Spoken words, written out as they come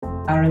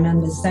I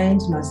remember saying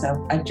to myself,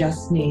 I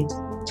just need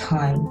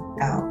time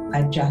out.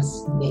 I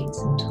just need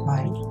some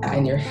time out.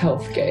 And your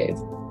health gave.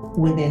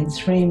 Within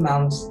 3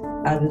 months,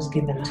 I was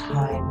given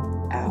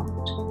time out.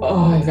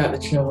 Oh, I got the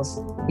chills.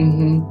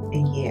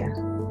 A year.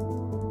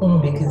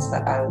 Because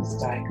I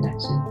was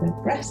diagnosed with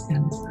breast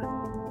cancer.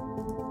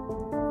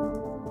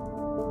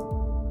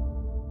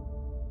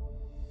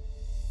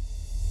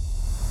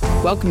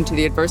 Welcome to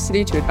the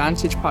Adversity to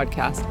Advantage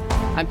podcast.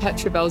 I'm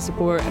Petra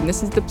Belzebor, and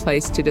this is the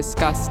place to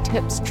discuss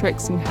tips,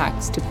 tricks, and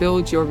hacks to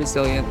build your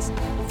resilience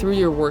through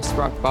your worst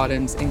rock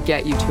bottoms and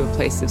get you to a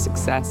place of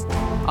success.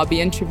 I'll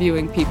be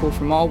interviewing people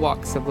from all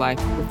walks of life,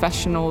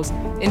 professionals,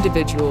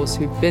 individuals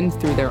who've been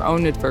through their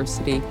own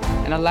adversity,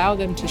 and allow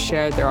them to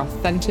share their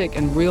authentic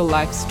and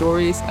real-life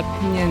stories,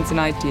 opinions, and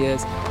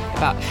ideas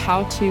about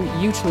how to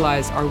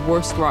utilize our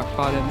worst rock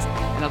bottoms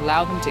and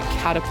allow them to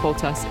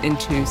catapult us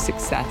into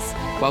success.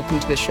 Welcome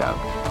to the show.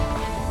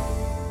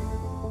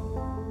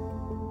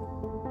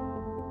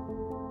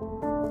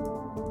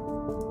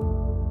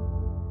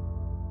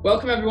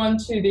 Welcome everyone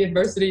to the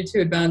Adversity to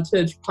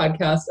Advantage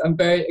podcast. I'm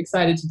very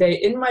excited today.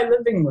 In my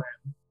living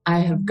room, I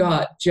have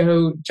got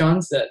Jo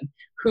Johnson,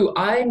 who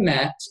I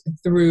met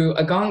through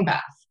a gong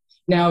bath.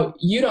 Now,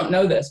 you don't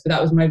know this, but that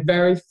was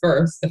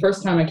the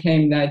first time I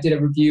came, I did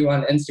a review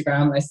on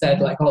Instagram. I said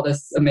like all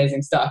this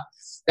amazing stuff.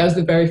 That was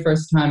the very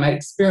first time I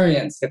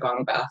experienced a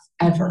gong bath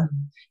ever.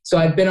 So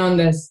I've been on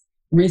this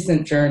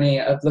recent journey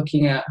of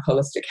looking at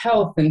holistic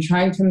health and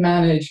trying to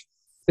manage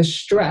the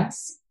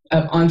stress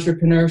of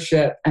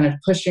entrepreneurship and of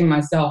pushing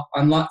myself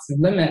on lots of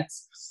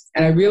limits.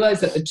 And I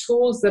realized that the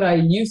tools that I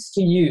used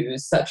to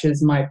use, such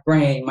as my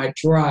brain, my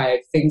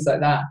drive, things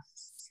like that,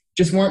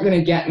 just weren't going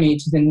to get me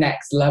to the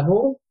next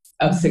level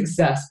of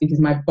success because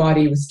my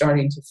body was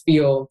starting to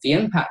feel the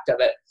impact of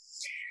it.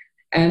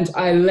 And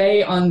I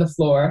lay on the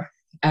floor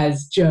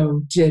as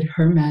Jo did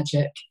her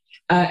magic.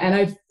 And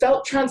I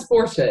felt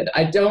transported.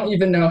 I don't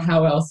even know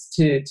how else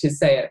to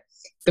say it.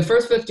 The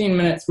first 15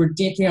 minutes were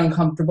deeply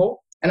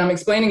uncomfortable. And I'm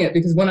explaining it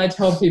because when I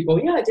tell people,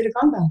 yeah, I did a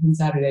gong bath on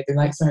Saturday, they're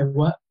like, sorry,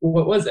 what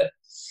was it?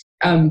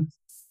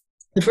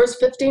 The first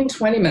 15,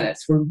 20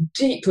 minutes were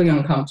deeply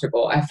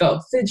uncomfortable. I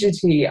felt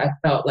fidgety. I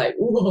felt like,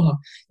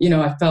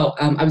 I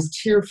felt, I was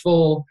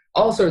tearful.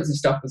 All sorts of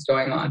stuff was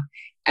going on.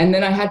 And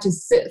then I had to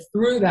sit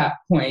through that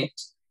point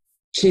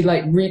to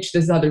like reach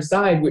this other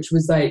side, which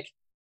was like,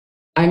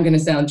 I'm going to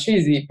sound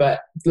cheesy, but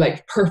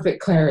like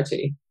perfect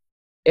clarity.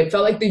 It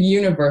felt like the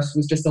universe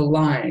was just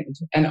aligned,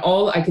 and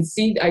all I could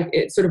see,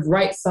 it sort of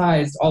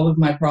right-sized all of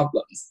my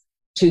problems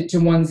to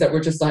ones that were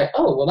just like,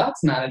 oh, well,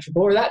 that's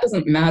manageable, or that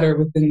doesn't matter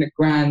within the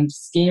grand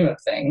scheme of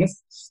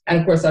things.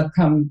 And of course, I've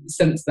come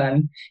since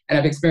then, and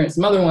I've experienced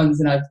some other ones,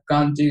 and I've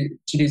gone to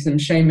do some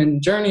shaman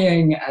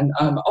journeying and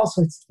all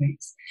sorts of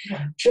things.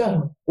 Yeah.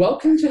 Jo,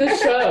 welcome to the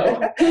show.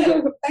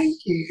 Thank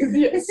you.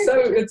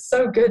 It's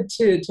so good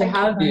to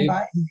have you.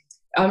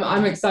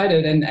 I'm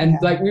excited, and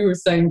like we were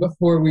saying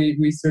before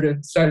we sort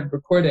of started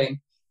recording,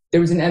 there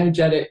was an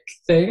energetic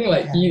thing.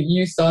 Like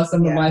you saw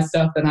some of my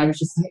stuff, and I was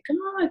just like,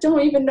 oh, I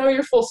don't even know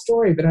your full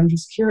story, but I'm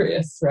just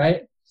curious,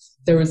 right?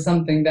 There was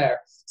something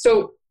there.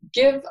 So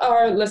give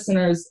our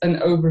listeners an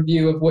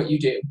overview of what you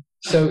do.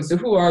 So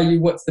who are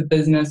you? What's the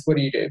business? What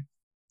do you do?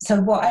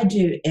 So what I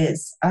do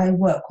is I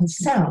work with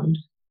sound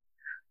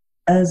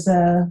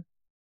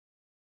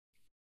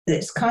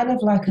it's kind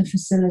of like a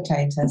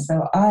facilitator.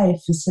 So I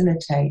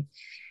facilitate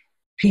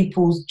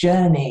people's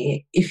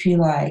journey, if you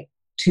like,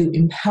 to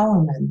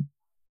empowerment.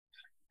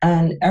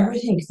 And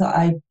everything that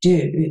I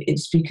do,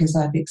 it's because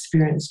I've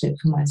experienced it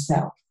for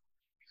myself.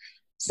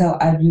 So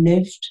I've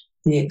lived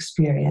the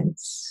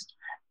experience.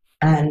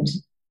 And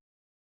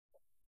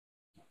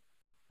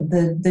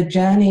the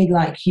journey,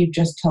 like you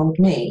just told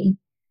me,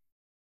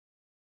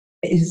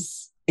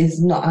 is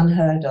not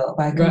unheard of.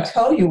 I can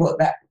tell you what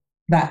that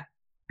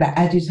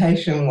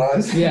agitation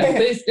was. Yeah,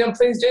 please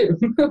do.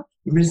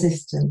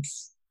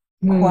 Resistance.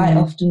 Quite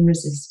often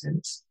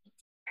resistance.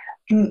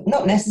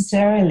 Not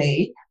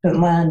necessarily, but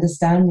my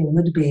understanding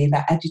would be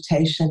that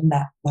agitation,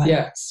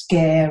 that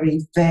scary,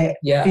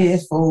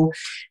 fearful,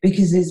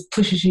 because it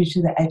pushes you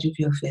to the edge of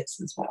your fears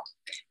as well.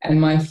 And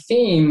my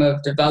theme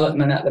of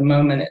development at the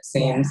moment, it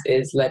seems,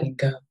 is letting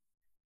go.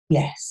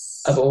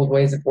 Yes. Of old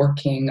ways of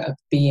working, of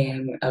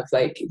being, of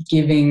like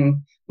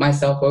giving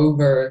myself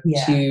over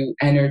to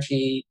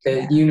energy,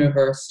 the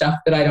universe, stuff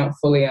that I don't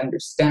fully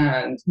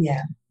understand,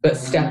 but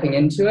stepping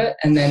into it.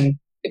 And then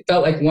it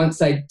felt like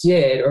once I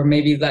did, or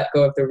maybe let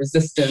go of the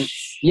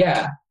resistance,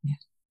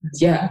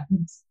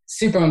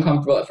 super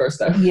uncomfortable at first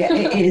though. Yeah,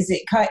 it is.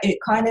 It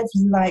kind of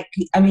like,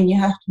 I mean, you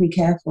have to be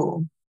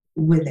careful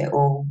with it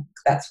all.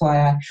 That's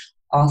why I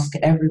ask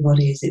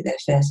everybody, is it their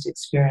first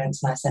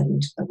experience? And I send them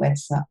to the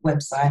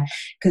website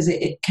because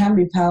it can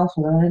be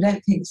powerful. And I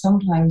don't think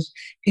sometimes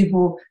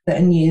people that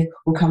are new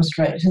will come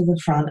straight to the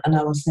front, and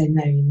I will say,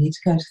 no, you need to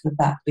go to the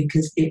back,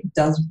 because it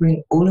does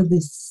bring all of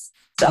this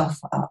stuff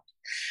up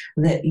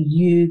that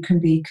you can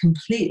be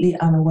completely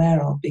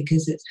unaware of,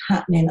 because it's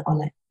happening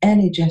on an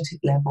energetic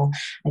level,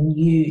 and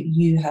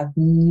you have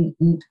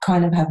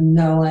kind of have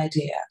no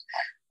idea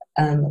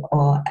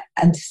or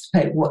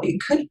anticipate what it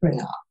could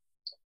bring up.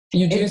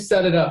 You do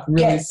set it up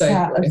really gets safely.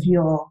 Out of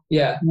your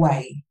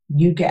way.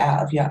 You get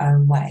out of your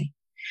own way.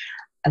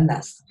 And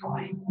that's the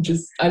point.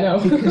 I know.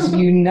 Because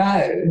you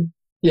know,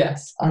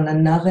 yes, on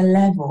another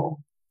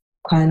level,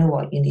 kind of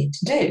what you need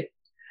to do.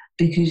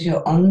 Because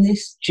you're on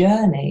this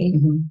journey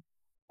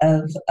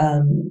of,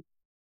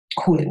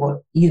 call it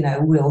what,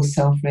 real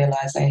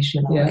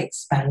self-realization or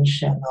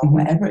expansion or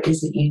whatever it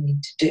is that you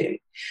need to do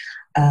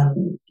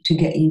to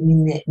get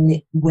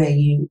you where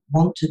you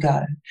want to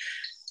go.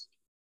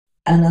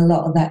 And a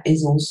lot of that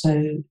is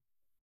also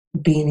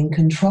being in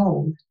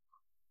control.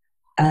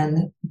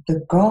 And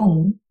the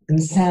gong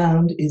and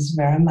sound is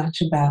very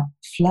much about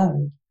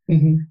flow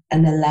and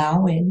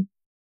allowing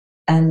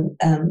and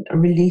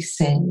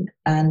releasing,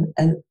 and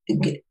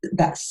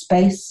that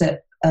space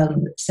that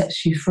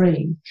sets you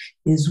free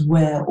is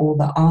where all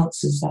the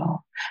answers are.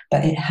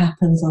 But it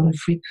happens on a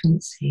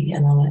frequency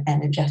and on an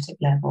energetic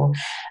level.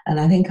 And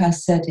I think I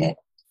said it,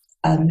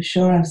 I'm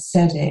sure I've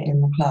said it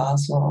in the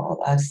class, or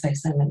I say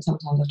so much,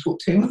 sometimes I talk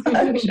too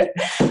much.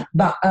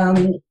 But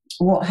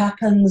what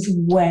happens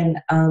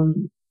when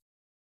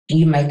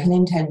you make an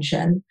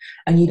intention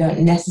and you don't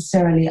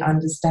necessarily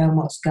understand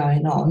what's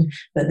going on,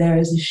 but there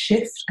is a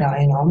shift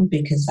going on,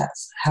 because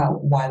that's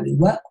why we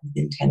work with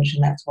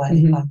intention. That's why I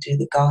do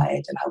the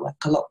guide, and I work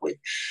a lot with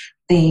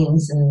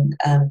themes and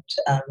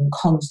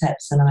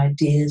concepts and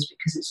ideas,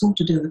 because it's all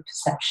to do with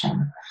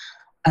perception.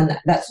 And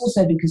that's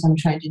also because I'm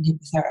trained in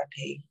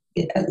hypnotherapy.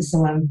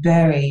 So I'm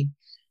very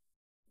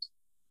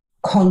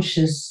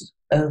conscious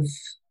of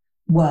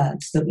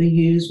words that we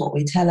use, what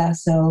we tell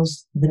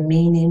ourselves, the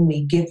meaning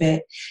we give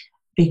it,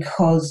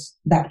 because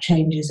that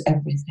changes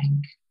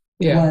everything.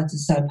 Words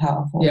are so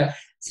powerful.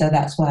 So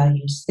that's why I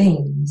use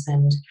themes.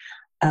 And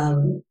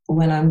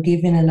when I'm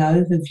giving an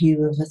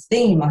overview of a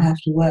theme I have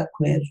to work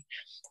with,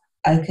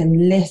 I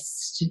can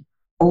list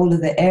all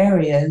of the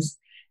areas,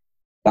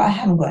 but I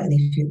haven't got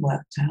anything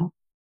worked out.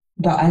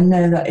 But I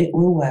know that it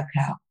will work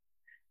out.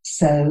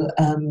 So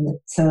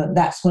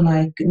that's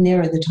when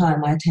nearer the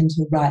time, I tend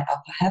to write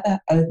up. I have an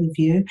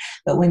overview,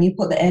 but when you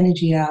put the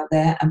energy out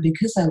there, and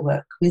because I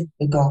work with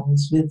the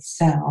gongs, with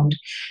sound,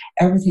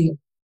 everything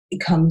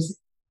comes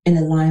in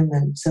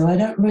alignment. So I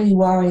don't really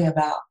worry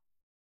about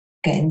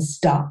getting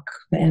stuck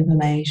for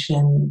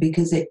information,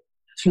 because it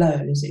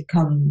flows, it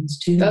comes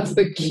to me. That's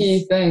the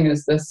key thing,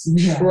 is this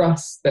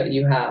trust that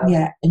you have.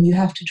 Yeah, and you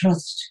have to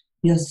trust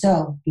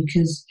yourself,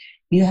 because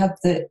you have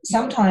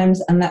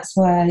sometimes, and that's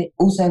why I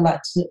also like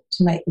to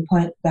make the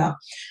point about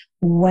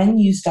when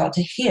you start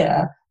to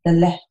hear, the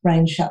left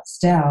brain shuts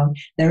down,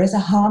 there is a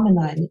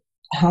harmonizing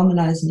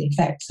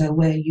effect. So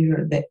where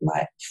you're a bit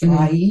like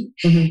fry,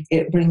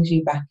 it brings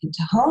you back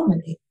into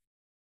harmony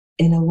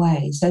in a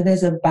way. So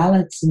there's a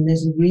balance and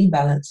there's a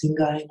rebalancing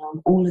going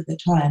on all of the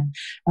time.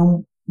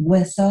 And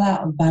we're so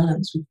out of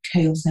balance with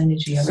chaos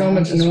energy around so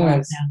much us noise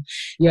right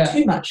now.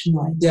 Too much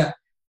noise.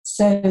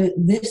 So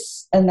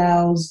this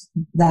allows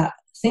that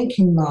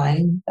thinking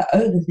mind, the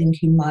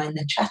overthinking mind,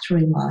 the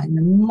chattering mind,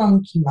 the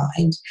monkey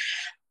mind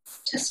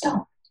to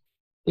stop.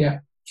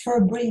 For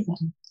a breather.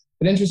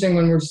 But interesting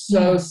when we're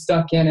so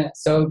stuck in it.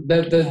 So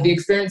the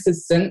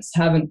experiences since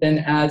haven't been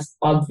as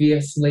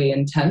obviously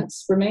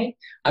intense for me.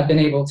 I've been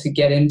able to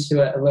get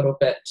into it a little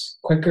bit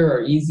quicker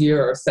or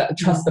easier, or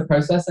trust the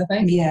process, I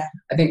think.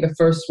 I think the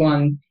first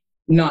one,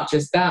 not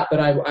just that, but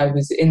I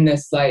was in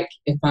this, like,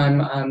 if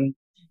I'm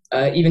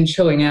even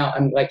chilling out,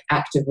 I'm like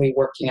actively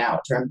working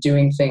out, or I'm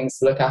doing things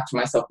to look after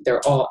myself.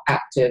 They're all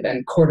active,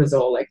 and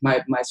cortisol, like my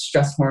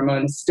stress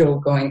hormone, is still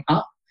going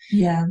up.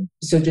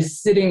 So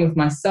just sitting with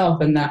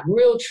myself, and that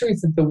real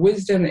truth that the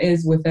wisdom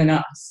is within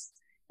us.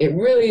 It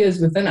really is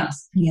within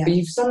us. But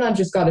you've sometimes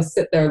just got to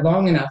sit there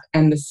long enough,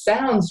 and the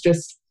sounds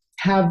just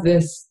have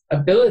this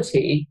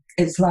ability.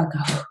 It's like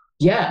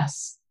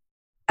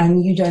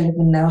and you don't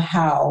even know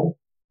how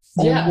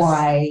or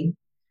why,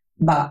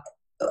 but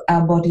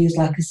our body is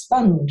like a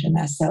sponge, and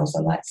our cells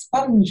are like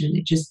sponge, and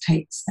it just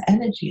takes the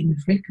energy and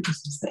the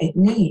frequencies that it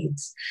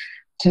needs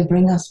to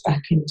bring us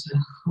back into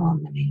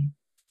harmony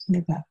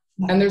with that.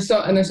 And there's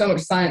so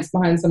much science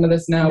behind some of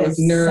this now. With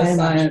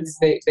neuroscience.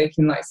 They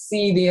can like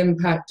see the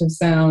impact of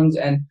sound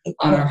and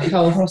on our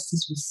health. It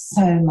crosses with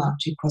so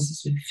much. It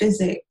crosses with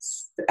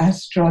physics,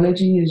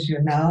 astrology, as you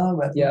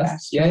know.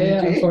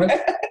 Of course.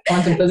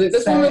 Quantum physics.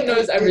 This woman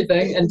knows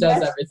everything and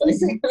does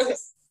everything.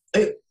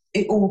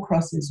 It all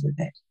crosses with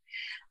it.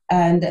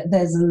 And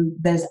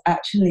there's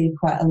actually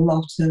quite a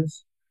lot of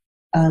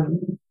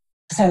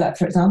so, like,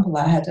 for example,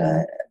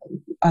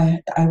 I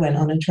went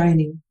on a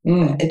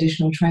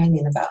additional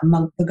training about a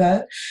month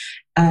ago,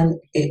 and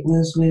it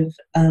was with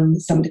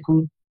somebody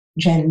called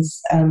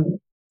Jens.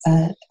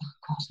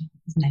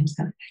 His name's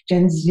gone.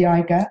 Jens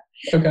Jaeger.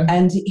 Okay.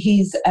 And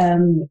he's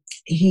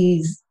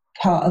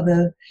part of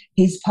the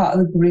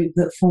group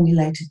that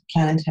formulated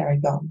planetary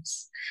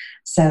gongs.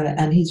 So,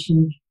 and he's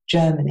from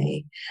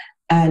Germany.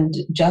 and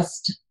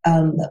just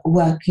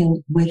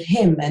working with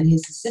him and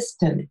his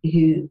assistant,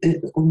 who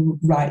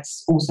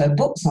writes also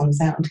books on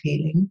sound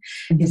healing.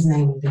 His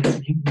name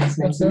is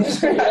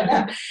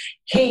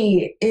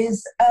he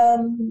is a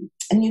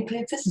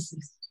nuclear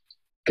physicist.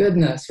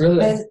 Goodness,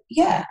 really?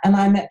 Yeah, and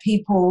I met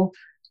people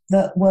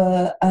that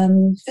were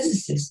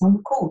physicists on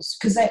the course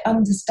because they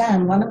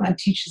understand. One of my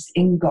teachers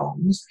in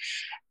Gongs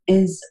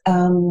is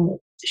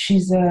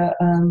she's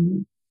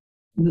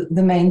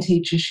the main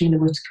teacher, Sheila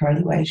Whitaker,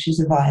 anyway. She's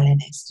a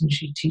violinist and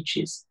she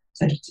teaches,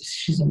 so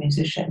she's a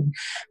musician.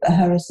 But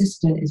her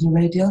assistant is a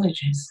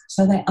radiologist,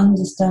 so they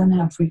understand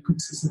how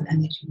frequencies and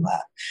energy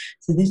work.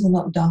 So these are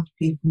not daft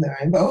people that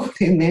are involved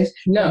in this.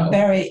 No.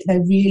 They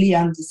really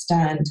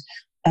understand.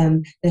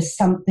 There's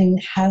something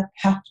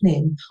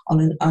happening on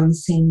an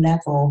unseen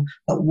level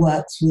that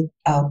works with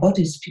our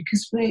bodies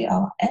because we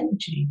are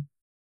energy.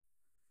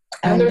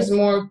 And there's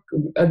more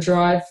a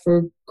drive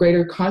for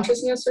greater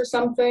consciousness or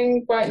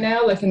something right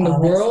now, like in the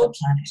world.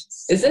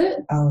 The Is it?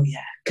 Oh,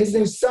 yeah. Because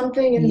there's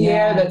something in the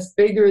air that's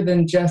bigger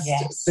than just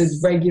the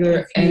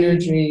regular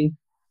energy.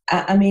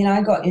 I mean,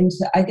 I get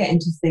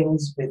into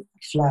things with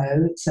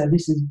flow. So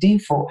this is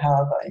default how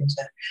I got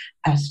into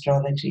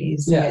astrology.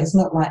 So it's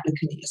not like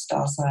looking at your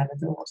star sign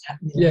and what's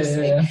happening.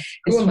 Yeah.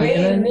 It's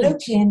really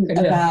looking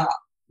about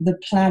the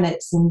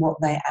planets and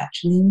what they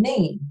actually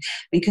mean.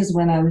 Because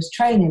when I was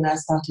training, I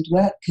started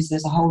work because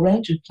there's a whole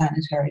range of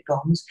planetary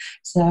gongs.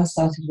 So I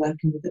started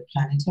working with the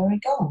planetary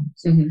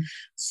gongs. Mm-hmm.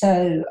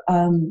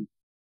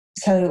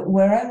 So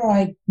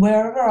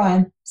wherever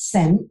I'm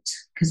sent,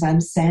 because I'm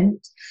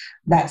sent,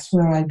 that's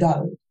where I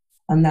go.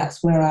 And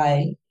that's where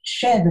I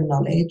share the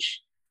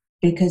knowledge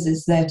because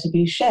it's there to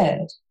be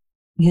shared.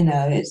 You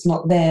know, it's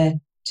not there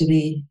to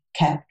be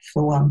kept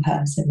for one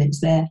person.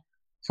 It's there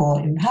for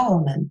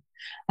empowerment.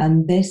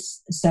 And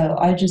so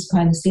I just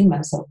kind of see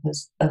myself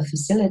as a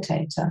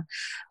facilitator.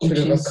 Sort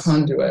of a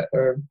conduit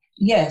or...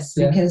 Yes,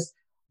 because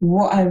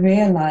what I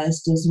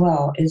realized as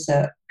well is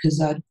that because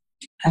I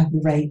have the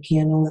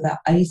Reiki and all of that,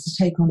 I used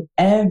to take on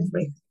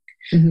everything.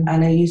 Mm-hmm.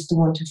 And I used to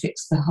want to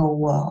fix the whole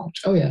world.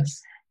 Oh,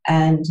 yes.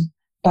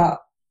 But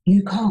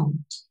you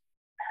can't.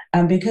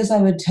 And because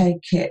I would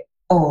take it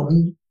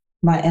on,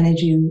 my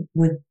energy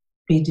would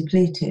be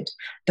depleted.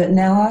 But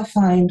now I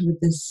find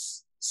with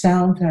this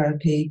sound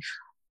therapy,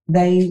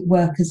 they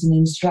work as an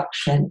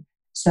instruction,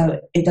 so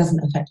it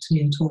doesn't affect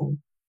me at all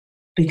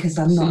because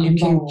I'm not involved.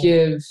 So you can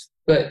give,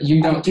 but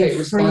you don't take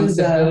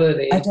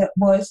responsibility.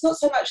 Well, it's not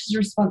so much as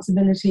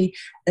responsibility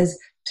as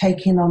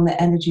taking on the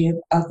energy of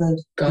other.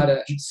 Got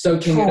it.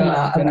 Soaking it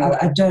up.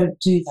 I don't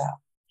do that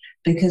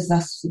because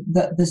that's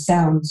the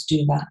sounds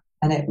do that,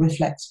 and it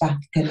reflects back.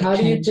 How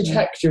do you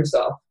protect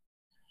yourself?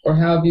 Or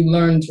how have you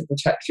learned to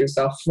protect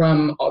yourself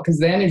from, because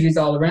the energy is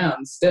all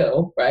around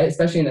still, right?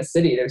 Especially in a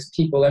city, there's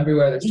people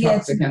everywhere, there's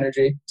toxic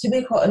energy. To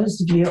be quite honest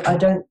with you,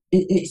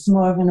 it's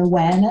more of an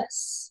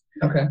awareness.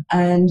 Okay.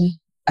 And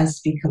I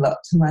speak a lot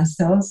to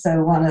myself,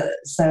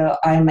 so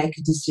I make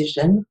a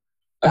decision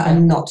that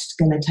I'm not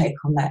going to take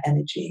on that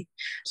energy.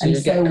 So you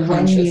get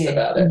conscious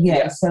about it.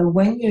 Yeah, so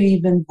when you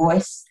even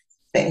voice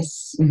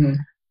this,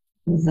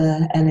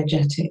 the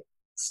energetic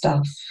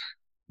stuff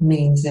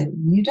means that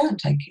you don't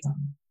take it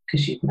on.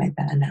 Because you've made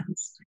that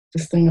announcement.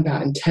 This thing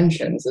about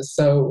intentions is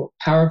so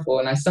powerful,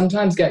 and I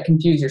sometimes get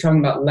confused. You're talking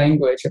about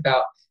language,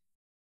 about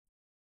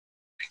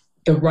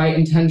the right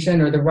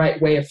intention or the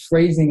right way of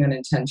phrasing an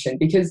intention,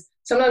 because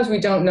sometimes we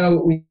don't know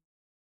what we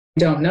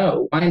don't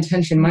know. My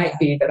intention might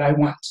be that I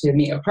want to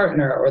meet a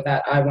partner, or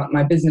that I want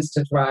my business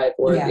to thrive,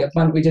 or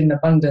we did an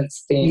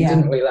abundance theme,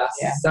 didn't we, last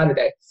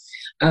Saturday?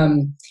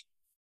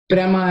 But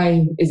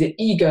is it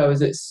ego?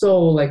 Is it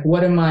soul? Like,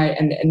 what am I?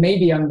 And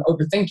maybe I'm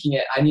overthinking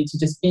it. I need to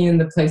just be in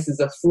the places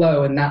of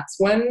flow. And that's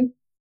when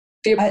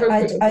the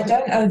appropriate... I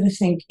don't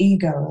overthink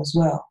ego as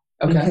well.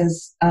 Okay.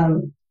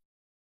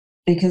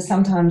 Because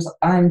sometimes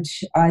I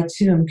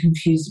too am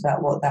confused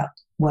about what that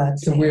word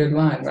is. It's a weird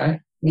line, right?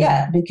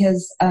 Yeah,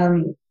 because...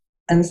 and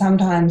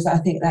sometimes I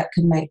think that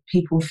can make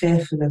people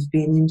fearful of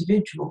being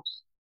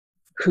individuals.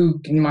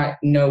 Who might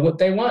know what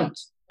they want.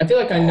 I feel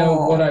like I know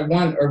what I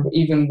want, or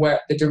even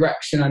where the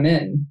direction I'm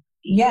in.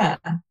 Yeah.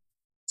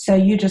 So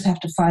you just have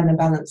to find a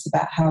balance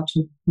about how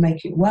to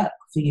make it work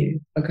for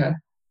you. Okay.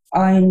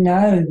 I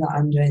know that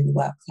I'm doing the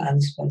work that I'm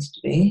supposed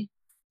to be.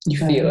 You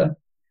feel it?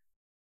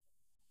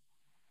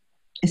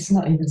 It's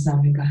not even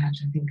something I have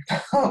to think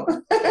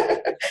about.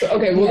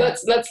 Okay, well,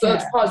 let's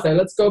pause there.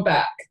 Let's go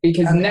back,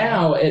 because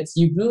now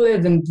you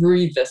live and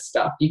breathe this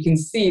stuff. You can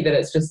see that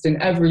it's just in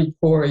every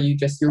pore. Your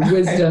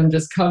wisdom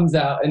just comes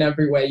out in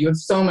every way. You have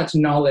so much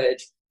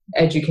knowledge,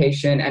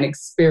 education, and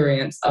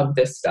experience of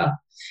this stuff.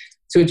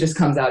 So it just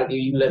comes out of you.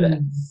 You live it.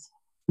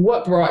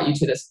 What brought you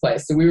to this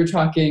place? So we were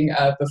talking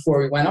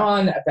before we went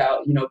on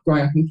about,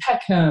 growing up in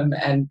Peckham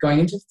and going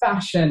into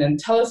fashion, and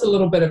tell us a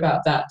little bit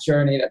about that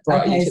journey that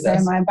brought you to this.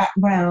 So my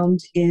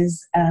background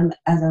is,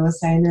 as I was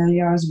saying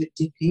earlier, I was a bit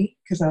dippy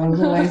because I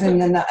was always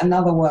in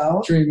another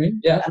world. Dreaming,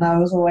 yeah. And I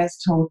was always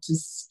told to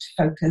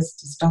focus,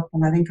 to stop,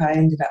 and I think I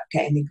ended up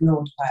getting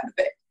ignored quite a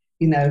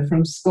bit,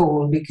 from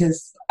school,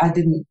 because I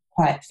didn't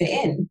quite fit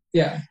in.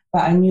 Yeah.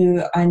 But I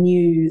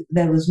knew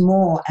there was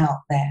more out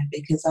there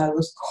because I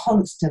was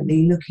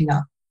constantly looking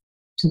up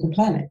to the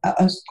planet.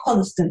 I was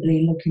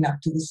constantly looking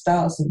up to the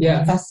stars and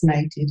being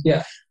fascinated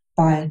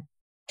by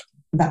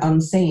the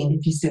unseen,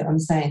 if you see what I'm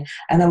saying.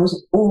 And I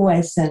was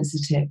always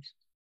sensitive.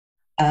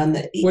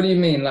 What do you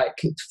mean? Like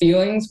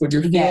feelings? Would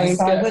your feelings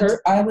get hurt?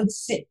 I would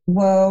sit,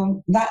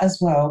 well, that as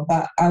well,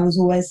 but I was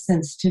always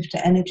sensitive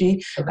to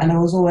energy, and I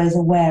was always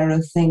aware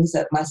of things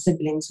that my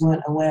siblings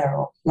weren't aware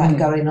of, like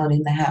going on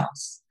in the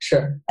house.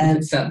 Sure. You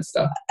could sense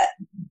stuff.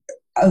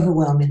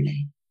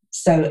 Overwhelmingly.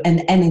 So,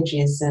 and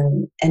energies,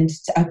 and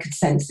I could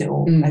sense it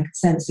all. I could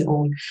sense it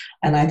all,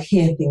 and I'd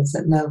hear things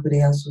that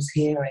nobody else was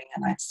hearing,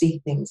 and I'd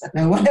see things that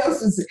no one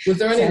else was. Was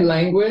there any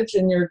language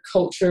in your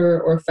culture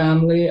or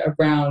family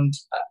around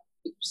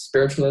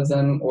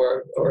spiritualism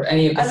or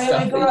any of the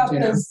stuff?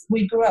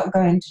 We grew up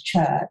going to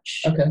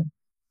church. Okay.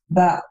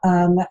 But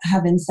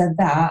having said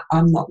that,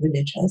 I'm not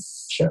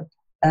religious. Sure.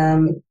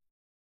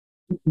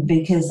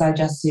 Because I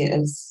just see it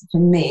as, for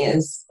me,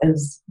 as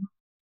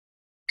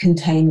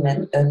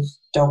containment of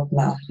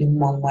dogma in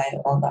one way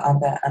or the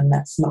other, and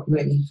that's not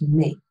really for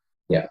me.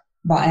 Yeah.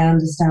 But I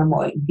understand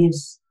what it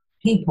gives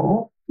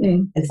people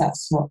if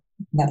that's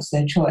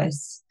their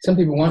choice. Some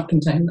people want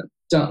containment,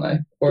 don't they?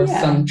 Or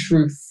some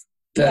truth.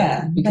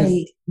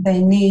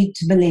 They need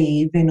to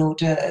believe in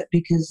order,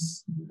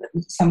 because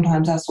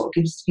sometimes that's what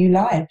gives you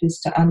life,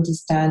 is to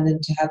understand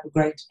and to have a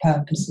greater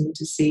purpose and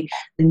to see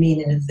the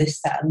meaning of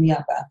this, that and the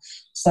other.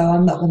 So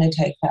I'm not going to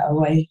take that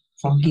away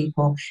from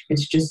people.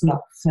 It's just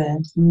not for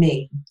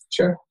me.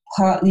 Sure.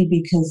 Partly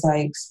because I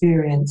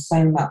experienced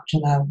so much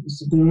and I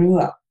grew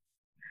up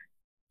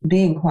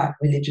being quite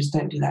religious.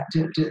 Don't do that.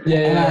 Don't do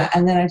that.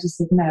 And then I just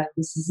said, no,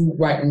 this isn't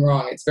right and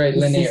wrong. It's very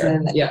linear.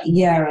 And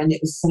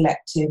it was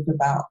selective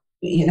about,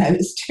 it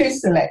was too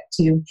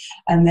selective,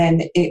 and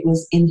then it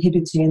was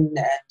inhibiting,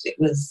 and it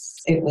was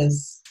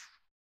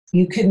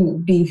you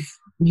couldn't think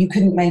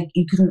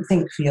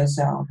for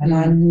yourself, and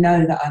I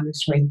know that I'm a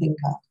free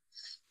thinker.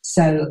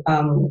 So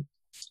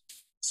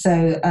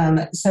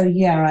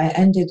I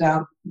ended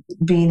up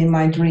being in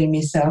my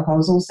dreamy self. I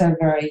was also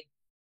very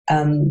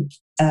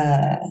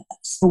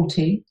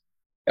sporty.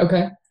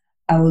 Okay.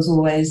 I was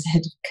always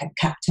head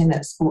captain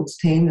at sports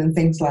team and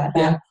things like that.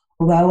 Yeah.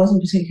 Although I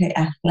wasn't particularly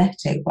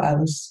athletic, but I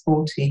was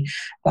sporty.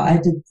 But I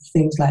did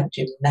things like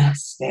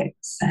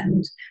gymnastics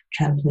and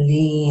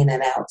trampoline,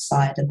 and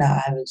outside of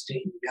that I was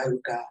doing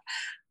yoga.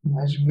 I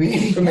was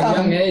really from a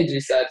young age,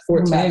 you said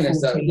 14 or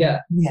so.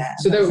 Yeah.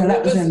 So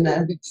that was in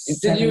the did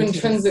 70s. You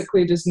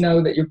intrinsically just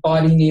know that your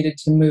body needed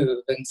to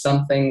move and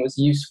something was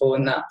useful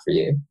in that for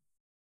you?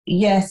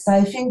 Yes,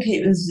 I think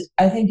it was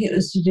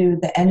to do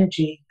with the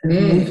energy of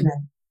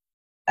movement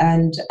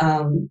and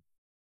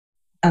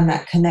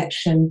that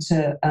connection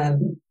to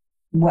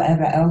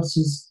whatever else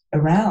is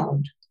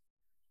around.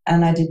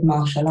 And I did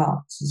martial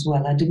arts as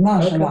well. I did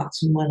martial arts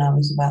from when I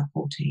was about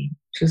 14.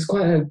 Which is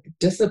quite a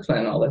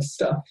discipline, all this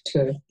stuff,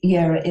 too.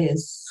 Yeah, it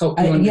is. Help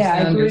you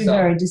understand I grew yourself.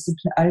 very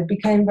disciplined. I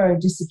became very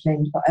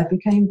disciplined, but I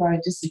became very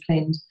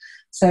disciplined.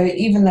 So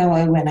even though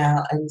I went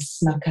out and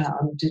snuck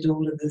out and did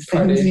all of the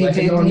things you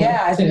did,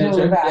 I did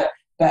all of that. Yeah.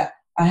 But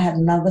I had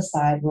another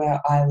side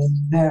where I was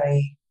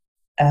very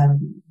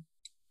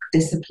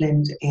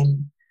disciplined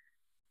in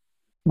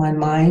my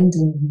mind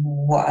and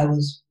what I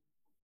was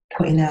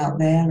putting out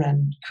there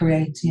and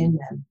creating.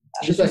 And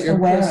just like your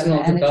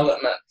personal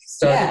development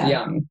started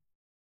young.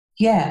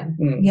 Yeah,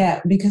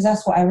 because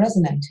that's what I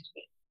resonated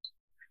with.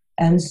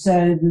 And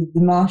so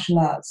the martial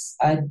arts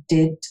I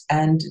did,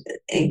 and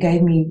it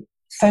gave me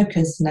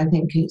focus, and I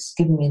think it's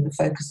given me the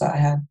focus that I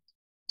have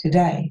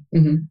today,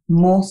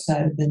 more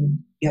so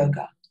than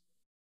yoga.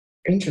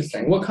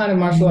 Interesting. What kind of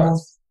martial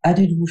arts? I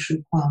did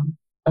Wushu Kwan.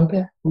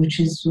 Okay. Which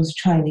was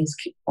Chinese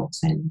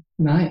kickboxing.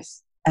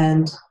 Nice.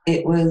 And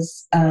it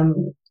was,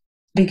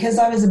 because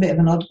I was a bit of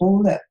an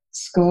oddball at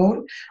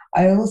school,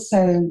 I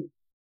also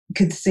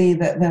could see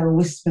that there were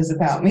whispers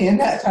about me and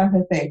that type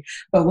of thing.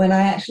 But when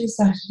I actually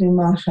started doing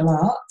martial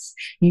arts,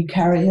 you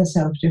carry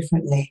yourself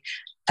differently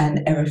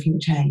and everything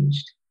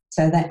changed.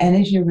 So that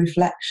energy of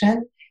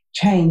reflection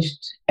changed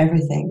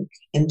everything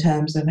in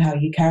terms of how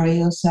you carry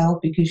yourself,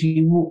 because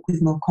you walk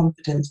with more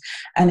confidence,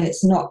 and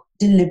it's not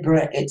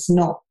deliberate, it's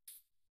not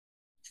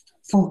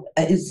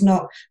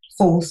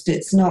forced,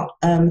 it's not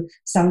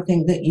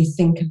something that you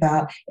think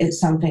about, it's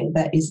something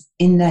that is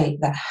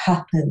innate, that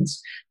happens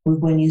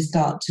when you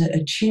start to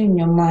attune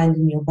your mind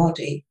and your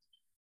body.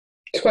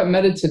 It's quite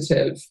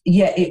meditative.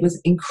 Yeah, it was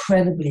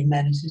incredibly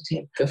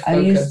meditative. The focus, I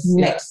used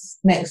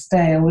next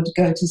day I would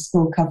go to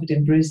school covered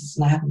in bruises,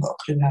 and I haven't got a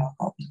clue how I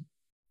got them.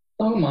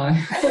 Oh my.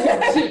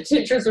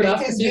 Teachers would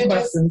ask you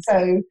questions.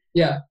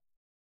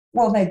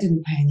 Well, they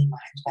didn't pay any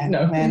mind back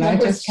then. I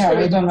just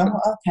carried on. I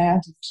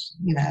just,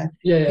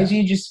 because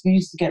you just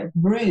used to get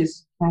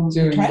bruised from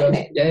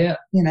training.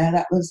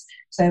 That was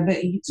so.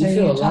 But you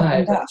feel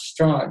alive and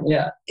strong.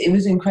 Yeah, it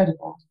was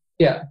incredible.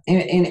 Yeah.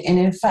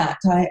 In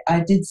fact, I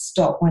did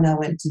stop when I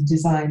went to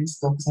design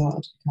school because I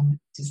wanted to become a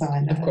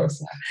designer. Of course.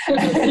 So.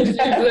 You've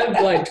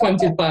lived like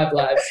 25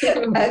 lives.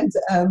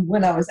 And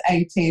when I was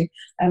 18,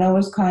 and I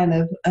was kind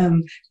of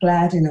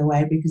glad in a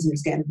way because it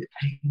was getting a bit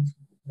painful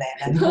then.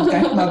 And I was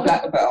going for my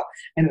black belt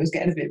and it was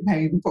getting a bit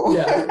painful.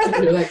 Yeah.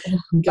 You're like,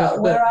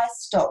 but where I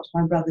stopped,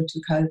 my brother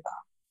took over.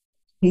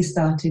 He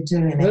started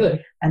doing it.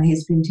 Really? And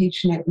he's been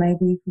teaching it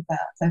maybe for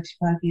about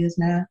 35 years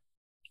now.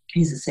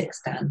 He's a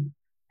sixth dan.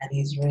 And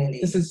he's really...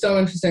 This is so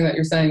interesting that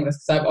you're saying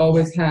this because I've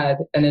always had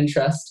an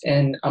interest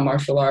in a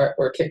martial art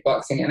or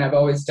kickboxing, and I've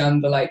always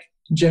done the like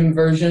gym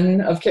version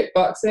of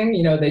kickboxing.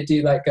 You know, they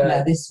do like a...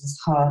 No, this was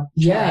hard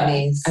Yeah,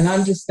 Chinese. and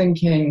I'm just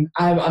thinking,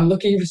 I'm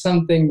looking for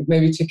something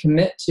maybe to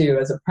commit to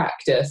as a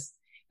practice.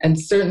 And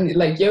certainly,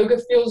 like, yoga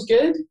feels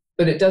good,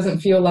 but it doesn't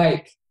feel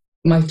like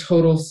my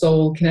total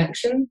soul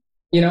connection,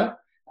 you know?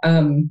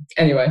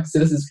 Anyway, so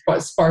this is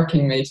what's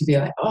sparking me to be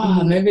like,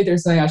 oh, maybe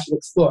there's something I should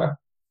explore.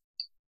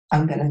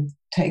 I'm going to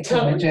take you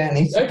on a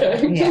journey.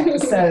 Okay. Yeah.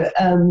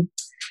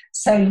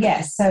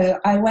 So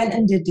I went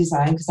and did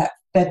design because that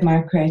fed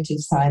my creative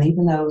side,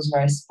 even though I was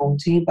very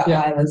sporty, but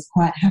I was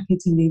quite happy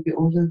to leave it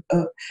all,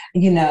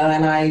 you know,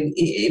 and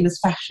it was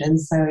fashion,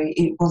 so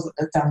it wasn't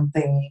a dumb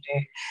thing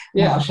you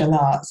do. Martial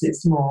arts,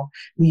 it's more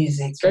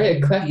music. It's very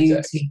eclectic.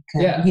 Beauty,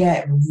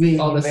 really,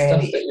 all the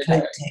really stuff that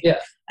eclectic. Yeah.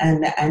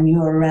 And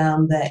you're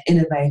around the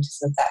innovators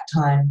of that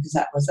time because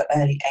that was the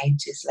early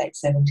 80s, late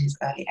 70s,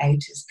 early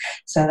 80s.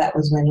 So that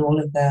was when all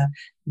of the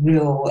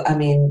real, I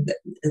mean,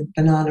 the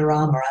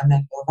Bananarama, I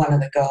remember one of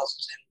the girls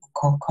was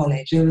in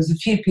college. There was a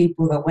few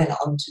people that went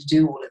on to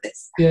do all of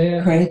this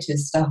creative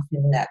stuff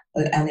in that,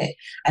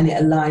 and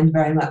it aligned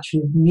very much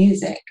with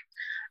music.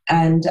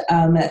 And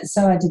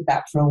so I did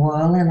that for a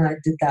while, and I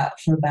did that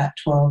for about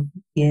 12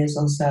 years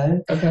or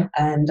so. Okay.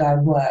 And I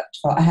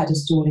had a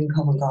stall in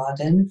Covent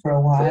Garden for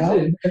a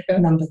while,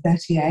 number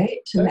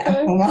 38 in the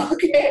Apple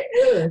Market.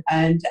 Really?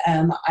 And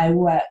I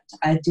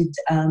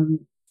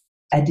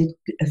did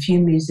a few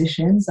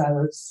musicians.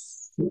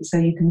 So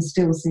you can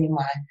still see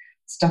my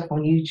stuff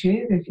on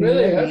YouTube. If you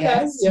really?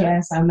 Okay.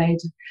 Yes, I made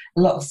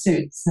a lot of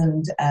suits,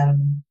 and I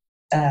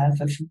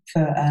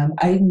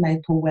even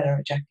made Paul Weller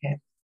a jacket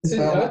as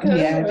well. Okay.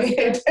 Yeah, I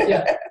did.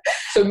 Yeah.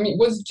 So do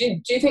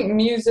you think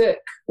music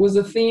was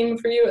a theme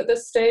for you at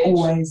this stage?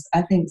 Always,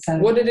 I think so.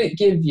 What did it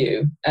give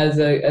you as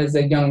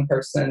a young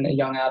person, a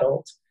young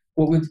adult?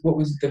 What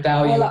was the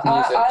value of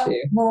music to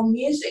you? Well,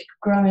 music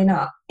growing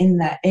up in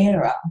that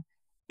era,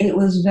 it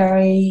was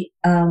very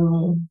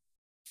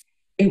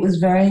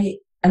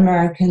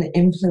American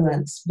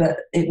influence, but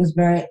it was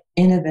very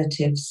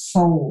innovative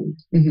soul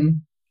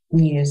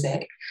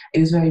music.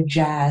 It was very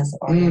jazz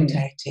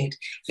orientated.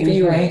 It was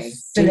very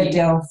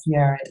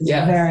Philadelphia. It was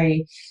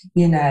very,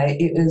 you know,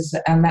 it was,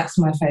 and that's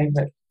my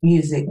favorite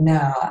music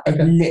now. I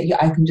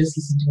can just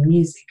listen to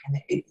music,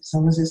 and as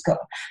long as it's got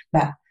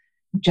that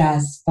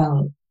jazz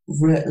funk,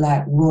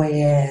 like Roy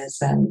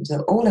Ayers and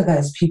all of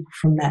those people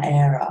from that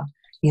era,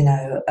 you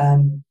know,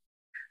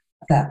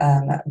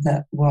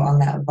 that were on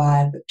that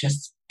vibe of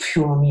just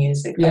pure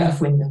music,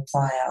 Earth, Wind and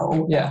Fire,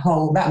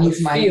 that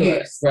was my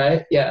youth,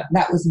 right? Yeah,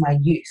 that was my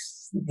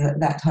youth,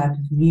 that type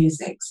of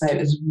music. So it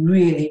was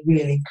really,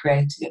 really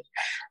creative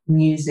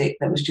music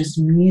that was just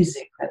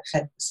music that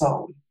fed the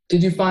soul.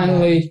 Did you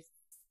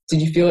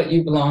feel that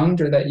you belonged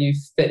or that you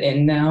fit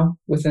in now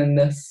within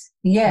this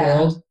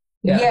world?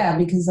 Yeah,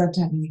 because I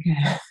don't really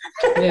care.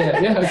 Okay.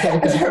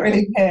 I don't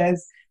really care.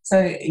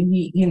 So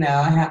you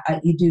know,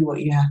 you do what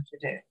you have to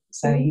do.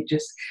 So you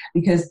just,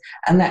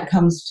 and that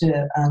comes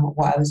to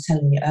what I was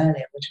telling you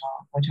earlier,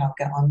 which I'll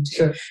get on to.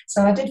 Sure.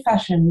 So I did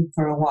fashion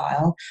for a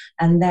while,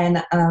 and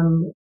then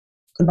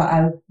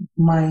but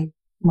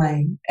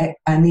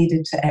I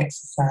needed to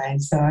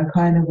exercise, so I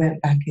kind of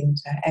went back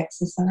into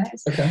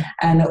exercise. Okay.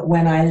 And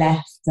when I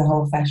left the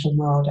whole fashion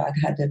world, I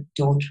had a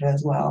daughter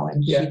as well,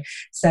 and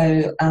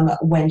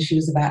when she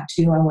was about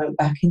 2, I went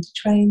back into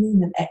training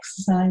and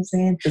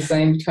exercising. The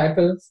same type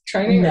of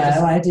training?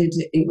 No, I did.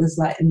 It was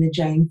like in the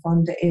Jane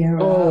Fonda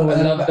era. Oh,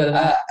 I love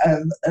that.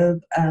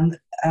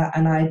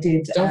 And I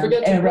did Don't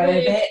forget to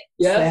aerobics,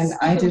 yes. and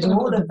I did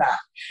all of that.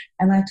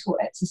 And I taught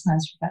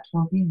exercise for about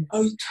 12 years.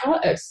 Oh, you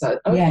taught exercise?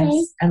 Okay.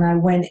 Yes, and I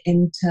went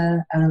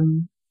into,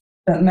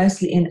 but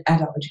mostly in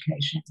adult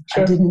education.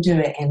 Sure. I didn't do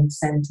it in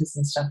centres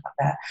and stuff like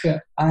that. Yeah.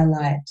 I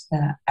liked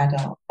the I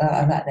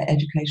liked the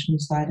educational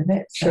side of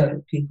it, so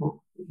that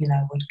people, you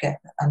know, would get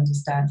the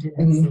understanding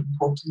of the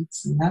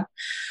importance and that.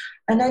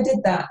 And I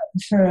did that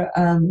for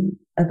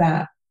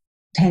about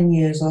 10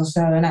 years or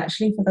so, and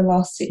actually for the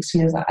last 6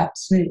 years I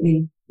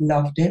absolutely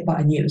loved it, but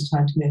I knew it was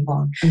time to move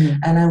on.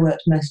 And I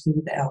worked mostly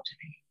with the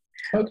elderly.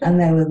 Okay.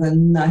 And they were the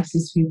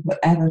nicest people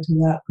ever to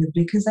work with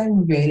because they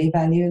really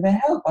value their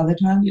help by the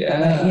time you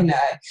know.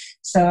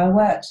 So I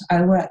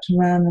worked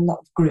around a lot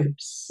of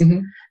groups.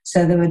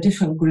 So there were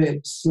different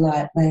groups,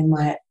 like they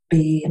might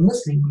be a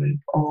Muslim group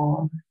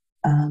or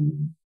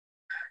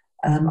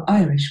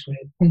Irish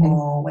group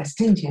or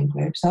West Indian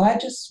group. So I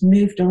just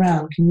moved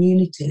around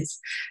communities,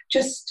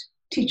 just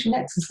teach an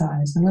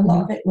exercise, and a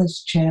lot of it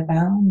was chair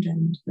bound,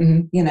 and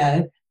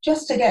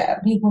just to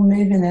get people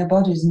moving their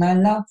bodies. And I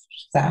loved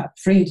that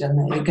freedom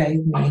that it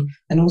gave me,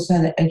 and also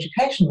the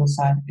educational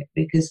side of it,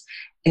 because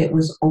it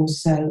was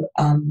also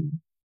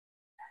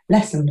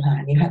lesson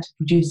plan. You had to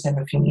produce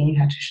everything, and you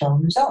had to show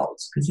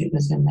results, because it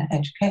was in the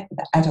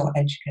adult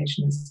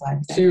education side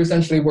of it. So you were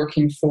essentially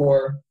working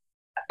for...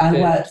 I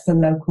worked for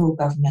local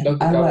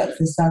government. I worked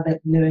for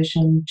Southwark,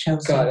 Lewisham,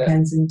 Chelsea,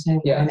 Kensington,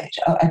 Greenwich.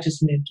 I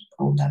just moved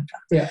all over.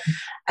 Yeah.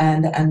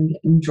 And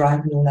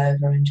driving all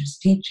over and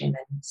just teaching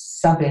and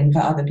subbing for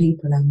other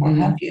people and what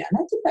have you. And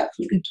I did that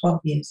for a good 12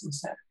 years or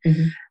so.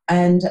 Mm-hmm.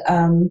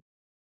 And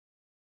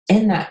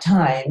in that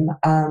time,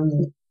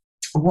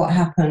 what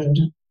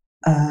happened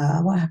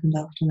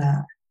after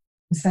that?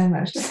 There's so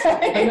much to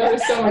say. I know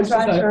there's so much to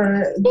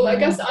say. Well, I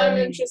guess I'm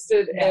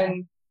interested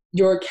in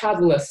your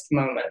catalyst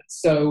moment.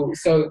 So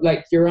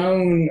like your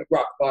own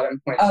rock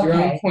bottom points, your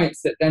own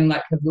points that then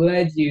like have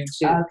led you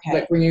to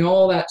like bringing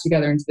all that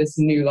together into this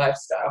new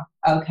lifestyle.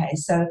 Okay,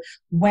 so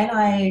when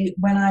I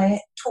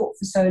taught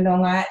for so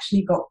long, I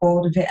actually got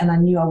bored of it, and I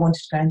knew I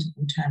wanted to go into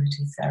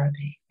alternative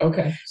therapy.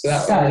 Okay, so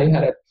that already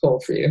had a pull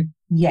for you.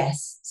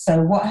 Yes.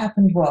 So what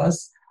happened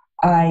was,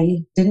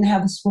 I didn't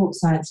have a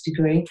sports science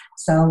degree,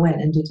 so I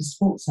went and did a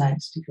sports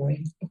science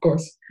degree. Of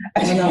course.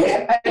 I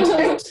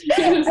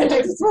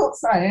did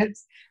sports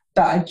science,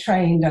 but I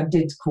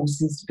did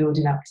courses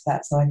building up to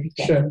that so I could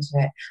get into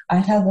it. I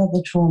had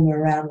other trauma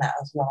around that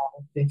as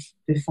well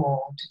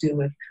before, to do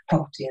with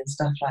property and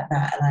stuff like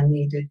that, and I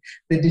needed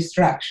the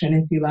distraction,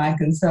 if you like,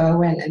 and so I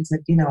went and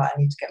said, I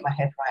need to get my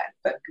head right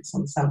and focus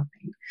on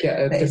something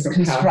that is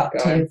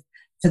constructive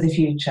for the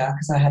future,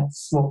 because I had a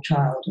small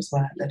child as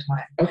well at the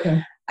time.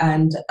 Okay.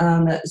 And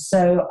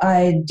so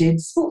I did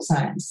sports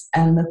science,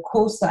 and the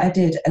course that I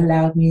did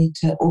allowed me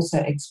to also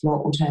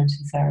explore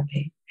alternative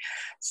therapy.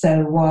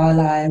 So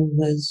while I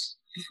was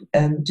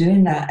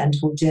doing that, and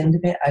towards the end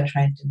of it, I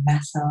trained in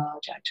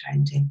massage, I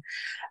trained in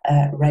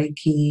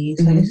Reiki.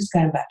 So this is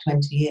going back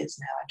 20 years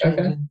now. I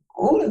trained in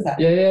all of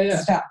that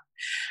stuff.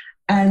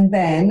 And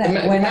then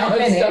when I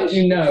finished,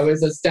 stuff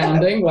is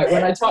astounding. Like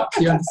when I talk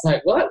to you, I'm just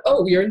like, what?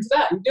 Oh, you're into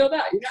that. You know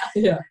that.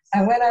 Yeah.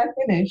 And when I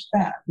finished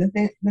that,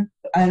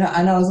 and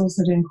I was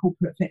also doing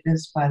corporate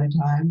fitness by the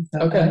time.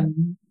 So,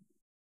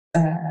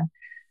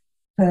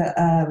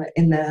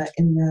 in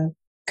the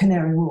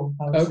Canary Wharf,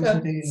 I was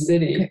also doing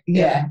City.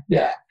 Yeah.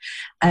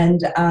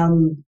 And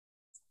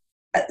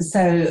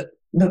so.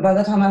 But by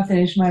the time I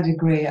finished my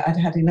degree, I'd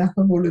had enough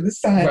of all of the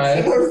science. Right.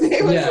 And everything.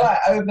 It was like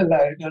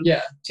overload on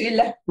too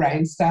left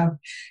brain stuff.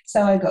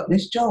 So I got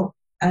this job,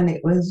 and it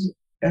was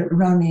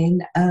running.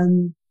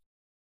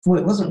 Well,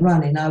 it wasn't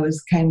running. I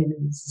came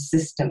in as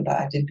assistant, but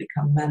I did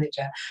become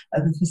manager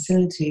of a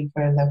facility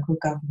for a local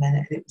government,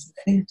 and it was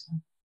a theatre,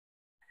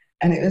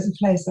 and it was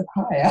a place of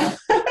hire.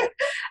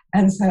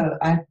 And so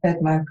I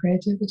fed my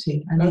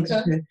creativity. I needed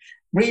to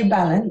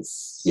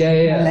rebalance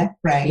my left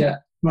brain.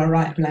 My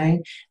right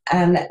brain,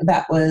 and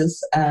that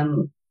was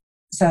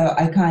so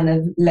I kind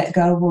of let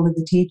go of all of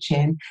the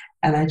teaching,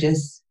 and I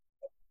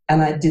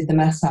did the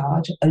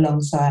massage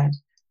alongside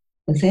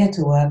the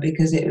theatre work,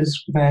 because it was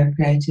very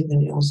creative,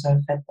 and it also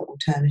fed the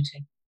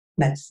alternative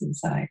medicine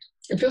side.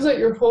 It feels like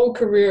your whole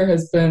career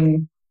has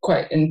been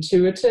quite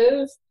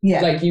intuitive.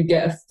 Yeah. Like you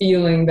get a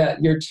feeling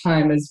that your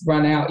time has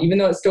run out, even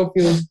though it still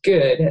feels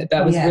good.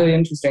 That was really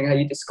interesting how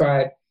you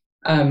described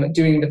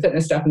doing the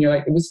fitness stuff, and you're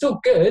like, it was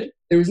still good.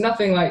 There was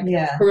nothing like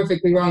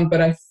horrifically wrong,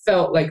 but I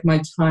felt like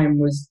my time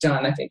was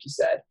done, I think you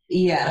said.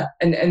 Yeah.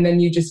 And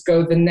then you just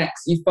go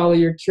you follow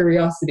your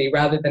curiosity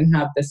rather than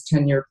have this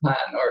 10-year plan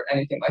or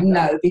anything like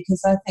that. No,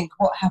 because I think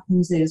what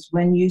happens is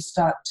when you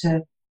start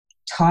to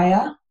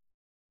tire,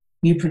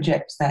 you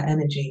project that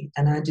energy,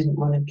 and I didn't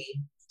want to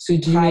be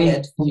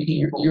tired from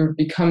people. You're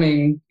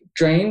becoming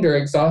drained or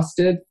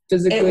exhausted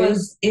physically?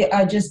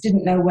 I just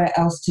didn't know where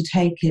else to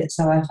take it,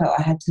 so I felt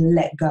I had to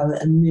let go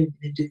and move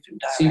in a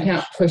different direction. So you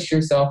can't push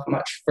yourself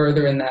much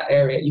further in that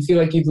area. You feel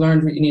like you've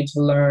learned what you need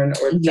to learn,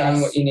 or done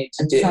what you need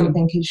to do.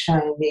 Something is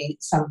showing me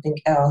something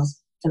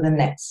else for the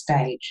next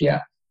stage.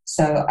 Yeah.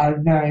 So I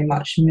very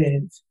much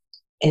move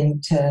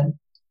into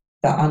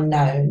the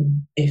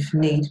unknown if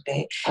need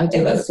be.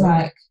 It was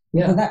like,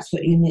 well, that's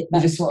what you need.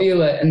 You just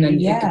feel it, and then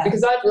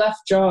because I've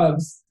left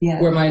jobs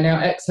where my now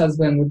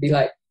ex-husband would be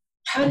like,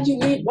 how did you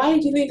leave? Why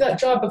did you leave that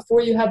job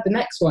before you had the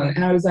next one?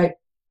 And I was like,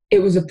 it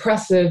was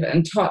oppressive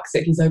and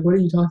toxic. He's like, what are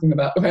you talking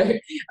about? Right?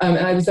 And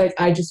I was like,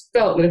 I just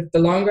felt that if the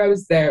longer I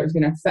was there, it was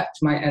going to affect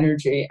my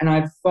energy. And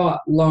I've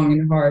fought long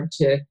and hard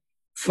to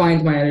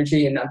find my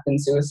energy, and I've been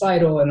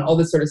suicidal and all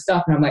this sort of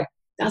stuff. And I'm like,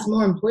 that's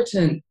more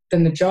important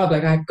than the job.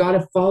 Like, I've got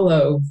to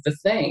follow the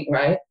thing,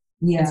 right?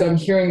 Yeah. And so I'm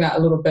hearing that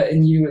a little bit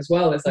in you as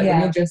well. It's like,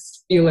 let me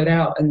just feel it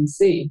out and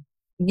see.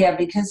 Yeah,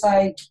 because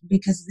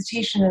the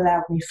teaching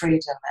allowed me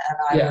freedom, and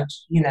I would,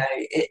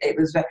 it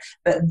was,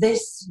 but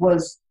this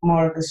was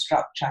more of a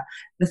structure.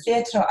 The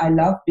theatre I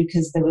loved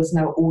because there was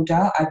no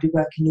order. I'd be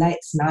working late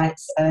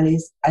nights, early.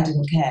 I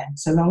didn't care.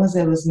 So long as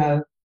there was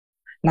no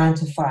 9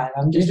 to 5.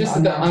 I'm You're just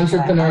just not the a 9 to 5.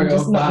 I'm entrepreneurial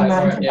just not a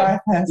 9 vibe, to yeah. 5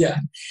 person. Yeah.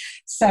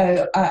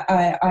 So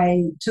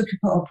I took it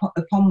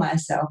upon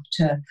myself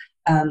to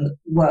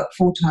work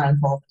full-time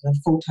for them, a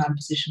full-time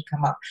position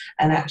come up.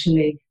 And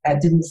actually,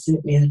 that didn't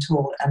suit me at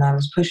all. And I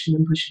was pushing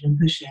and pushing and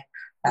pushing.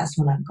 That's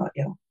when I got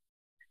ill.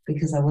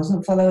 Because I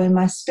wasn't following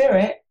my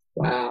spirit.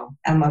 Wow.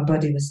 And my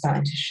body was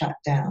starting to shut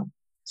down.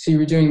 So you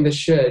were doing the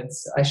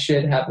shoulds. I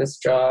should have this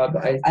job.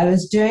 I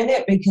was doing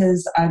it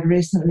because I'd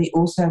recently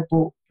also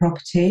bought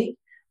property.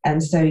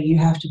 And so you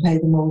have to pay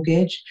the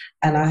mortgage.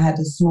 And I had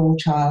a small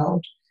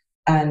child.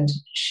 And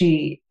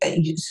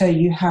so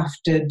you have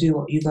to do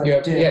what you got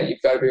to do. Yeah,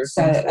 you've got to be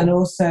responsible. So, and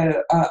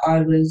also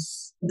I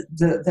was,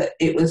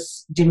 it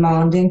was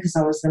demanding because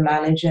I was the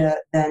manager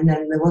then,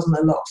 and there wasn't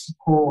a lot of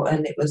support,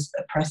 and it was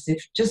oppressive,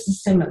 just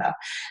as similar.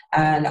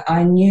 And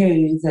I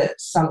knew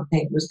that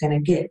something was going to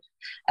give.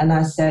 And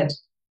I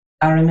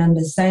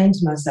remember saying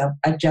to myself,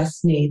 I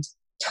just need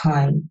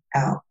time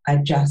out. I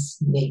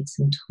just need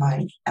some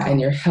time out. And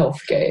your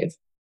health gave.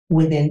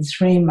 Within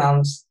 3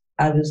 months,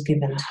 I was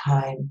given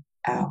time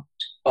out.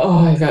 Oh,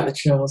 I got the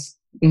chills.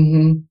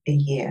 Mm-hmm. A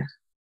year.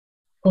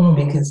 Oh.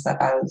 Because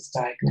I was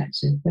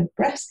diagnosed with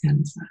breast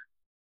cancer.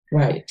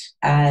 Right.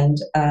 And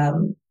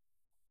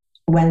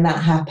when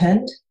that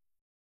happened,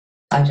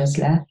 I just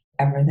left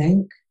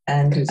everything.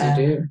 And because you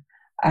do.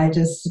 I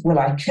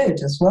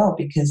could as well,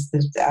 because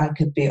I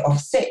could be off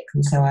sick.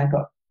 And so I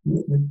got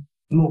the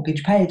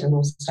mortgage paid and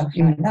all stuff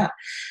like that.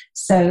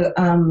 So,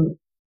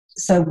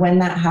 so when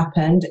that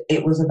happened,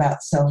 it was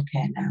about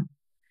self-care now.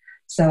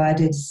 So I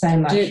did so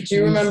much. Do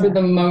you remember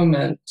the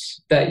moment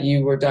that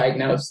you were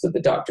diagnosed, that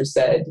the doctor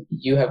said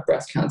you have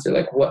breast cancer,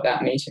 like what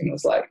that meeting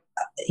was like?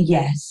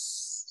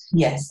 Yes,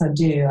 I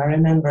do. I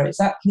remember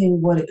exactly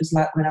what it was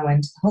like when I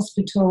went to the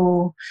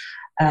hospital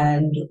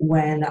and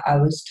when I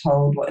was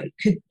told what it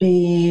could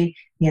be,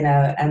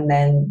 and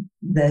then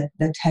the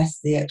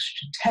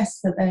extra tests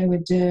that they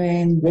were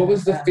doing. What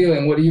was the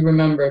feeling? What do you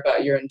remember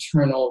about your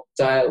internal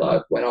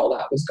dialogue when all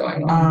that was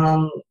going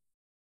on?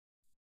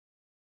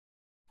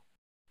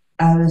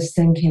 I was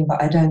thinking, but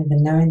I don't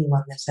even know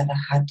anyone that's ever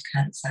had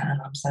cancer,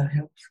 and I'm so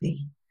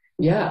healthy.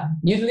 Yeah,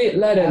 you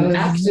led an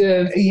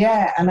active...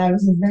 Yeah, and I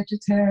was a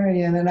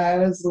vegetarian, and I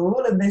was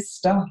all of this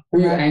stuff.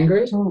 Were you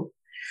angry?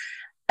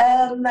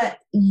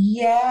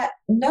 Yeah,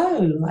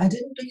 no, I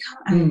didn't become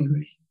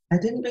angry. I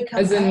didn't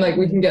become As in, angry. like,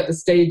 we can get the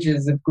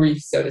stages of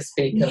grief, so to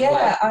speak. Of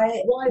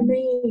why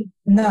me?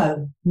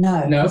 No.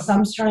 For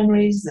some strange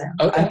reason,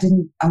 okay. I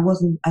didn't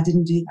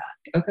do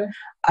that. Okay.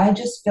 I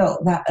just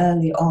felt that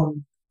early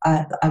on,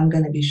 I'm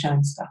going to be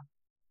shown stuff.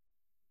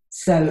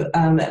 So,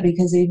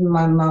 because even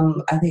my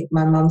mum, I think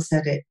my mum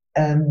said it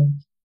to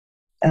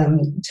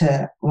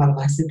one of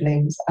my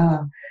siblings,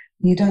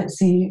 you don't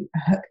see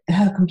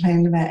her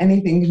complaining about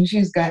anything. And she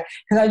was going,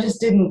 because I just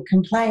didn't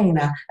complain.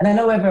 And I don't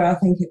know whether I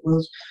think it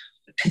was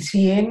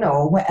pitying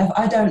or whatever,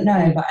 I don't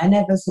know, but I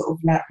never sort of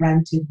like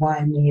ranted,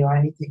 why me, or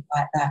anything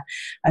like that.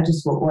 I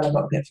just thought, well, I've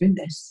got to get through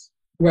this.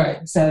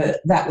 Right. So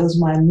that was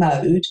my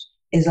mode.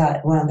 Is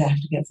like, well, I'm going to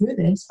have to get through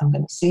this. I'm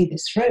going to see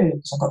this through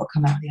because I've got to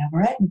come out the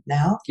other end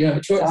now. You have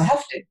a choice. So I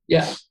have to.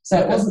 Yeah. So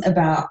it wasn't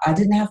about, I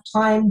didn't have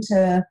time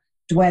to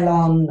dwell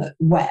on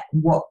what,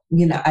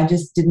 I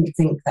just didn't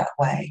think that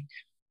way.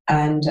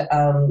 And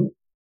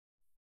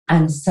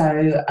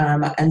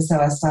so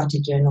I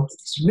started doing all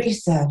this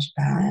research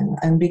about it.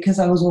 And because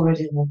I was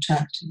already an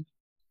alternative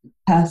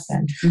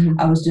person,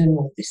 I was doing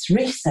all this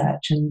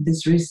research, and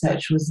this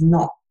research was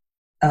not,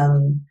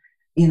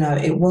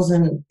 it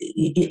wasn't.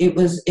 It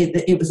was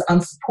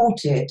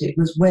unsupported. It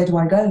was, where do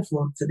I go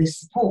for this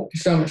support?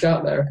 There's so much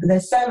out there.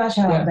 There's so much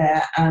out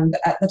there, and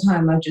at the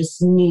time, I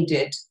just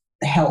needed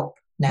help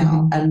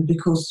now. And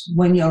because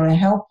when you're a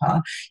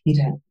helper, you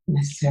don't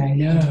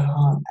necessarily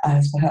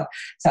ask for help.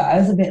 So I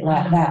was a bit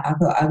like that. I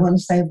thought, I want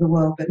to save the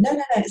world, but no,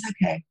 it's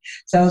okay.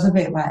 So I was a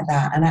bit like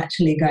that, and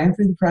actually going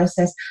through the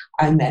process,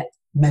 I met.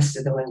 Most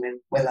of the women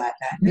were like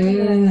that.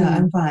 No,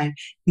 I'm fine.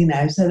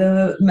 So they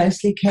were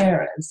mostly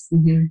carers,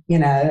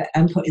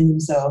 and putting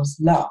themselves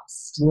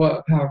last. What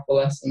a powerful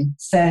lesson.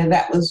 So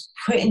that was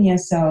putting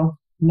yourself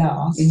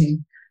last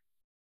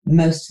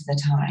most of the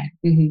time,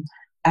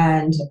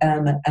 and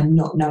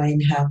not knowing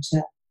how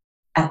to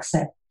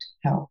accept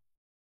help.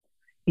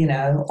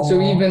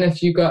 So even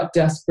if you got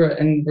desperate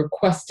and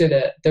requested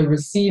it, the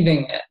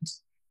receiving it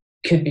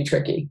could be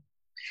tricky.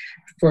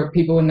 For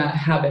people in that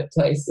habit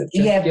place of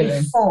just giving.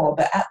 Before,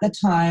 but at the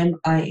time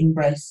I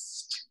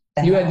embraced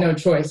the You help. had no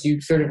choice.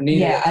 You sort of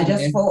needed it. I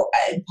just thought,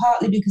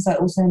 partly because I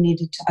also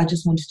I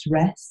just wanted to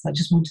rest. I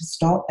just wanted to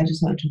stop. I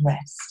just wanted to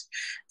rest.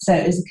 So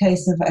it was a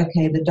case of,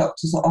 okay, the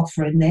doctors are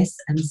offering this.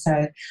 And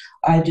so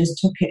I just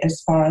took it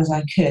as far as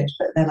I could,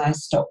 but then I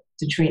stopped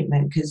the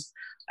treatment because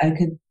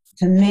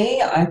for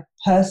me, I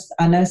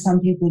know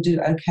some people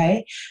do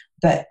okay,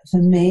 but for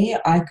me,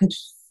 I could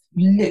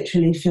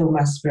literally feel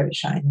my spirit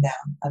shutting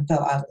down. I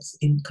felt I was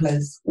in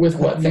close. With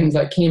what? Things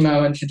like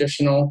chemo and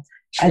traditional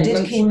treatments?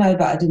 I did chemo,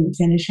 but I didn't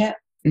finish it.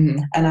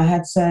 And I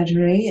had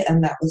surgery,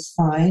 and that was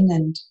fine.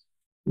 And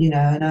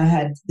and I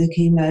had the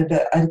chemo,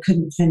 but I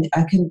couldn't finish.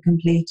 I couldn't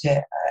complete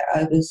it.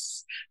 I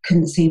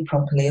couldn't see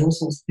properly. All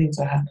sorts of things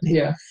were happening.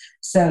 Yeah.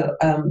 So,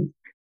 and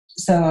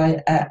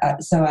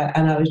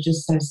I was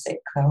just so sick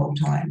the whole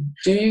time.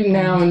 Do you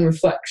now, in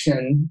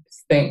reflection,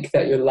 think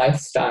that your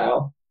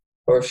lifestyle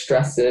or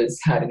stresses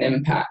had an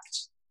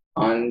impact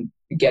on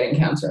getting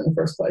cancer in the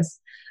first place?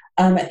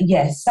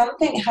 Yes,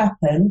 something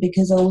happened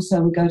because also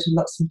we go to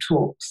lots of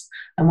talks,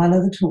 and one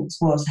of the talks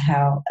was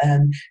how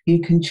you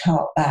can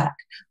chart back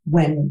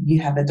when you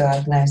have a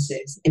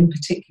diagnosis. In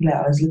particular,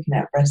 I was looking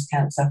at breast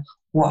cancer,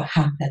 what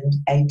happened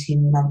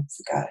 18 months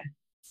ago.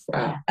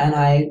 Wow. And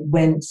I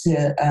went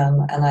to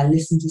and I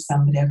listened to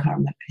somebody, I can't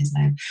remember his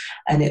name,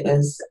 and it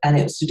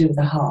was to do with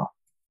the heart.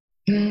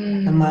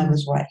 And mine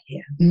was right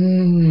here.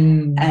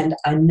 And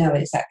I know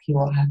exactly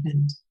what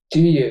happened. Do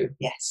you?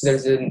 Yes.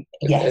 There's an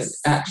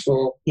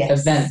actual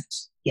event.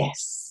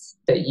 Yes.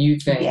 That you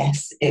think.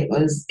 Yes. It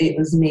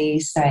was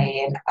me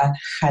saying I've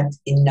had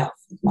enough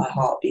of my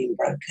heart being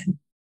broken.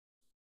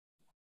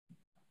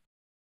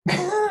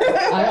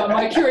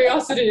 My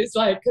curiosity is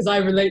like, because I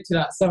relate to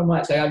that so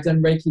much. Like, I've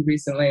done Reiki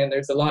recently, and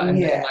there's a lot in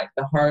like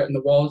the heart and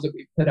the walls that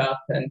we put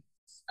up, and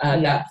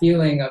that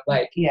feeling of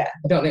like, I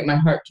don't think my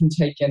heart can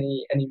take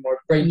any more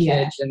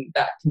breakage, and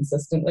that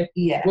consistently.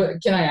 Yeah.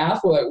 What can I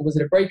ask? Was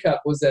it a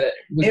breakup? It was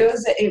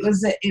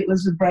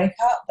a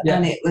breakup,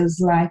 and it was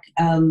like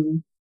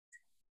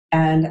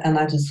and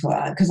I just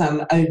thought, because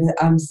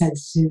I'm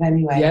sensitive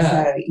anyway,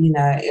 so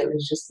it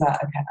was just like,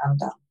 okay, I'm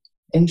done.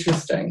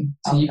 Interesting.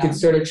 So you could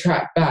sort of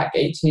track back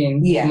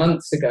 18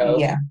 months ago,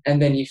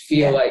 and then you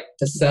feel like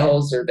the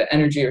cells or the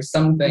energy or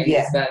something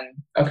is then,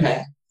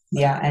 okay.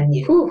 Yeah, I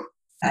knew. Whew.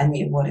 I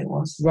knew what it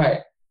was. Right.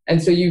 And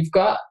so it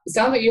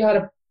sounds like you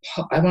had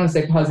I want to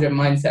say positive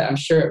mindset. I'm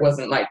sure it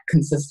wasn't like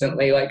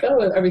consistently like, oh,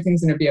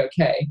 everything's going to be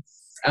okay.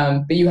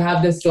 But you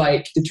have this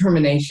like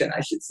determination,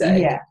 I should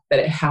say,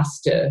 that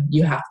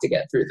you have to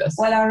get through this.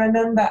 Well, I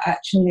remember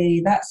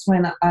actually that's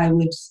when I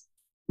would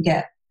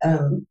get,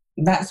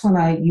 that's when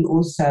I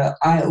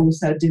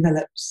also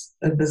developed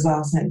a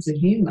bizarre sense of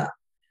humor.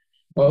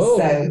 Oh,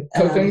 so,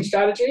 coping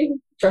strategy,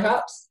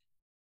 perhaps?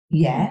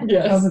 Yeah,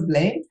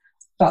 probably.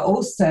 But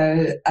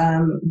also,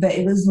 but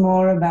it was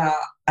more about,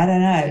 I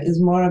don't know, it was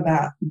more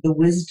about the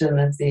wisdom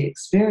of the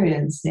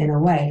experience in a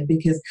way,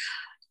 because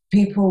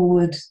you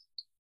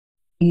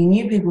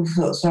knew people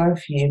felt sorry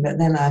for you, but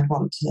then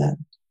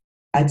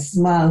I'd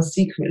smile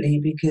secretly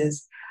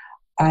because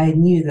I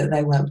knew that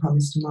they weren't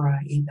promised tomorrow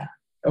either.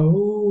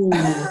 Oh,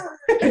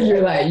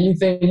 you're like, you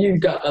think you've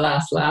got the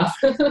last laugh.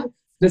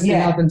 This can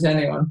happen to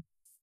anyone.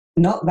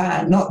 Not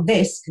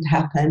this could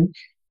happen.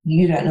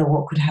 You don't know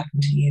what could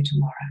happen to you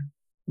tomorrow.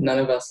 None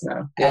of us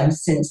know. Yeah. And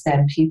since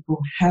then,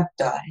 people have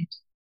died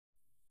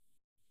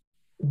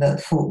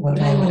that thought what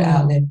they would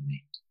outlive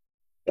me.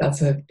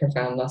 That's a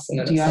profound lesson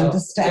in itself. Do you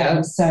understand?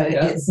 Yeah. So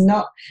it's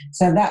not.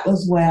 So that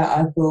was where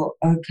I thought,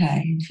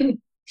 okay,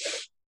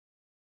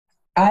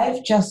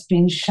 I've just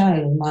been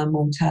shown my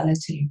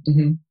mortality,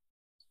 and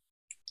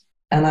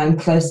I'm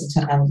closer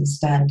to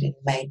understanding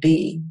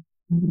maybe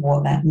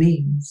what that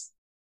means.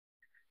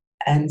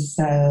 And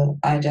so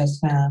I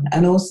just found,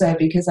 and also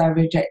because I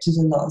rejected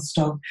a lot of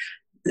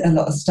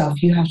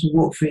stuff, you have to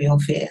walk through your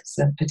fears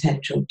of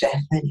potential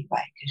death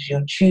anyway, because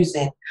you're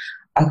choosing,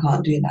 I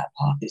can't do that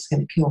path, it's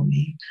going to kill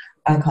me.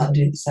 I can't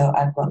do it, so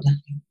I've got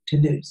nothing to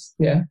lose.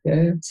 Yeah.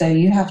 So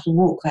you have to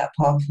walk that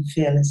path of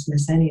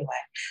fearlessness anyway.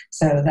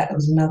 So that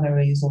was another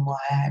reason why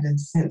I had a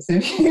sense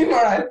of humor,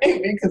 I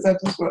think, because I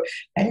just thought,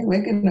 hey,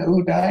 we're going to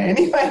all die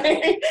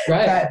anyway.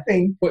 Right. That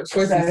thing. What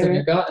choices have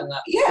you got in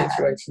that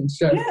situation?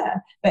 Sure. Yeah.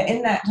 But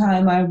in that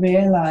time, I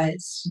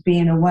realized,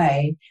 being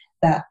away,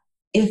 that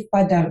if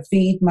I don't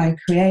feed my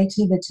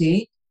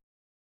creativity,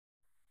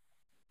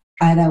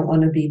 I don't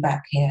want to be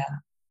back here.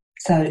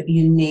 So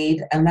you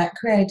need, and that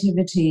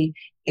creativity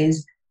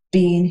is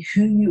being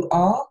who you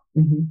are,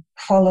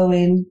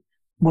 following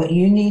what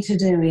you need to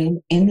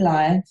do in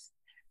life,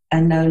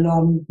 and no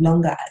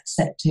longer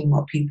accepting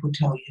what people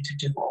tell you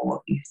to do or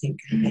what you think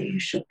that you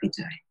should be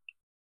doing.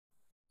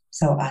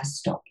 So I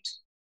stopped.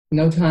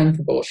 No time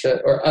for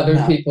bullshit or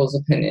other people's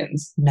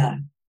opinions. No.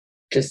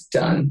 Just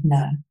done.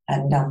 No,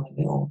 I'm done with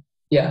it all.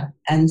 Yeah.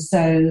 And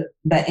so,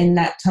 but in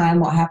that time,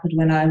 what happened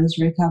when I was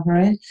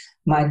recovering,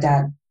 my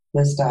dad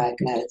was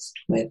diagnosed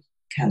with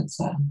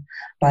cancer.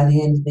 By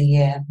the end of the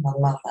year, my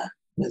mother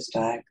was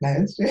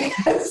diagnosed with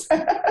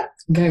cancer.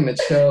 I'm getting the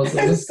chills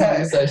of this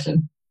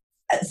conversation.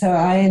 So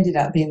I ended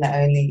up being the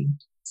only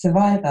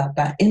survivor.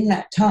 But in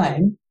that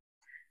time,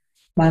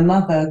 my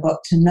mother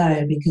got to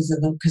know,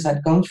 because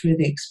I'd gone through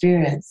the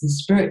experience, the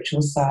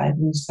spiritual side,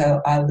 and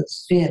so I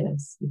was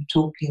fearless with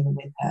talking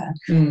with her.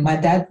 My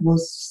dad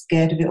was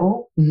scared of it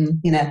all,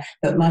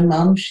 but my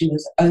mum, she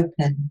was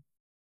open.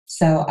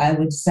 So I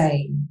would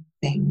say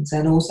things,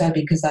 and also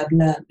because I'd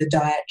learned the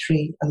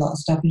dietary, a lot of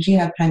stuff, and she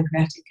had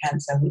pancreatic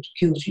cancer, which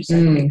kills you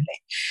so quickly.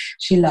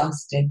 She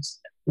lasted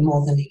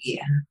more than a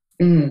year.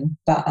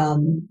 But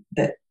and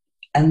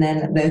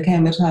then there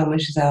came a time when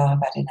she said, I've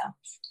had enough.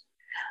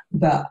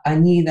 But I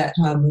knew that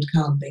time would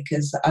come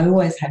because I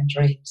always had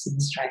dreams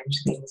and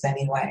strange things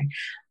anyway.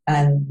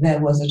 And there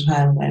was a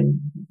time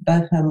when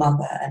both her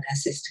mother and her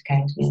sister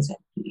came to me and said,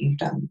 "You've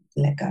done,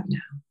 let go now.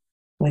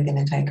 We're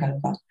going to take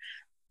over."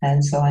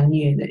 And so I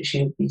knew that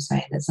she would be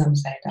saying at some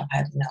stage, "I've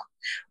had enough."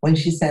 When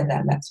she said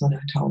that, that's when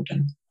I told her.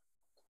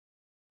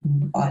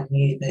 I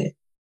knew that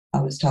I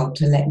was told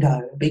to let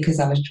go because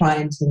I was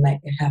trying to make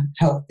her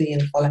healthy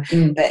and follow.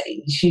 But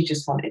she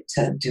just wanted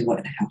to do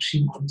what the hell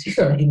she wanted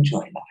and enjoy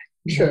life.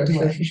 Do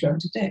whatever sure. she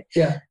wanted to do.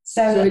 Yeah.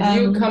 So had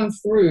you come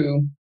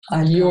through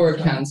your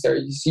cancer?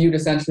 So you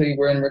essentially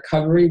were in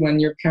recovery when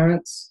your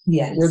parents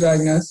were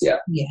diagnosed? Yeah.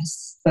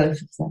 Yes,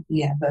 both of them.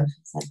 Yeah, both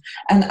of them.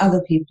 And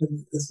other people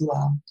as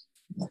well.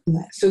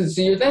 So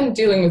you're then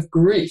dealing with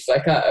grief. I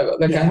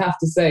have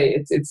to say,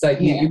 it's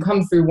like you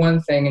come through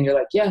one thing and you're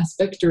like, yes,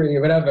 victory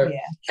or whatever. Yeah.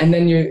 And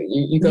then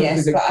you go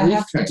through the grief train. Yes, but I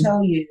have to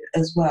tell you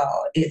as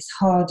well, it's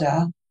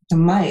harder,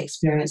 from my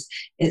experience,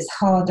 it's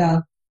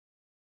harder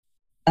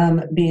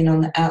being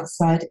on the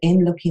outside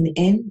in, looking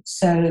in.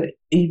 So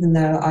even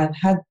though I've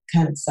had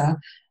cancer,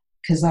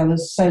 because I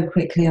was so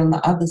quickly on the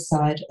other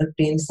side of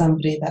being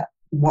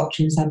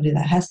watching somebody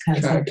that has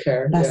cancer,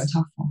 that's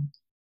tougher.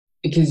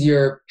 Because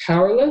you're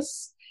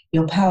powerless?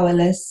 You're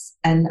powerless,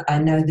 and I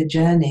know the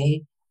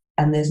journey,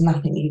 and there's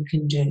nothing you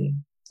can do.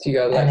 So you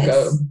gotta let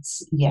go.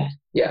 Yeah.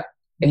 Yeah.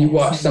 And you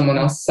watch someone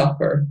else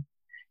suffer.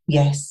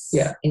 Yes.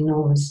 Yeah.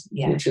 Enormous.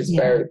 Yeah. Which is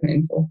very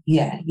painful.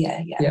 Yeah.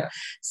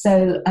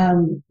 So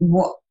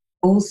what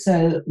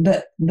also,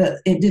 but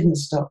it didn't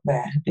stop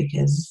there,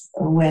 because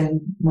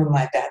when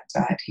my dad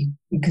died,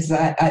 because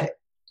I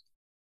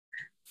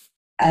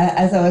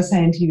as I was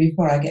saying to you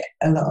before, I get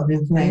a lot of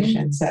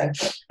information. So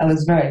I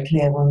was very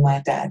clear when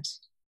my dad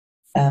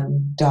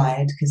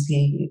died, because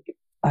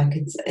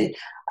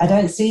I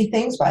don't see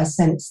things, but I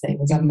sense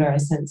things. I'm very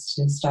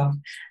sensitive stuff.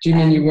 Do you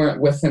mean you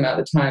weren't with him at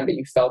the time, but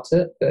you felt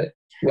it?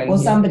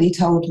 Somebody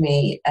told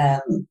me.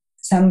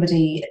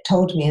 Somebody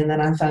told me, and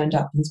then I phoned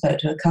up and spoke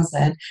to a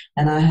cousin,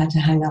 and I had to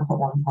hang up at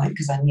one point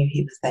because I knew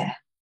he was there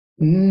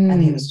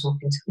and he was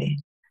talking to me.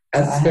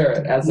 As a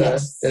spirit,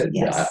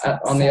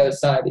 on the other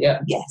side, yeah.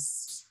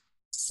 Yes.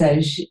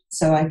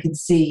 So I could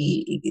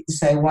see.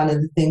 So one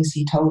of the things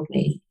he told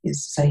me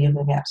is, "So you're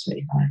going to be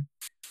absolutely fine."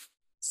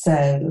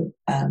 So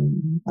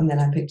and then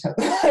I picked up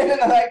the phone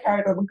and I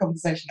carried on the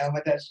conversation. Oh,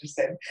 my dad just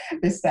said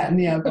this, that, and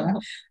the other.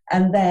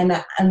 and then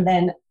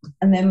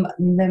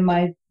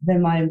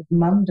my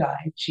mum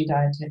died. She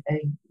died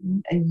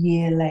a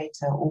year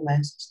later,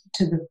 almost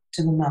to the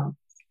month.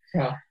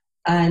 Yeah.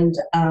 And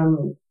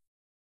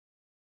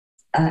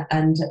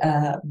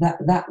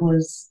that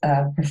was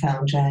a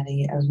profound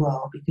journey as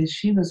well, because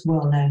she was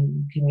well known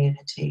in the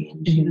community,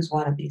 and she was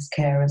one of these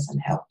carers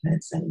and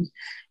helpers, and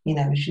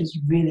she was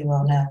really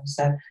well known.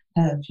 So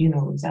her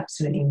funeral was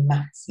absolutely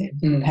massive,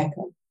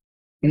 impeccable,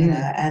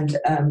 and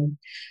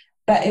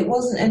but it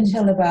wasn't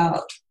until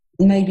about,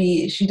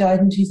 maybe she died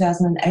in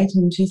 2008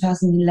 and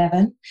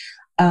 2011.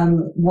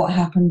 What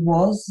happened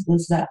was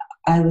that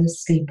I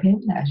was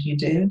sleeping, as you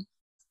do,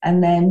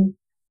 and then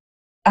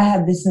I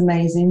had this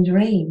amazing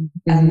dream,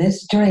 and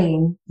this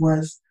dream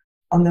was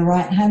on the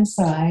right-hand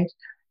side.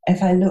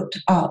 If I looked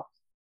up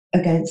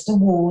against a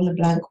wall, a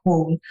blank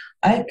wall,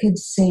 I could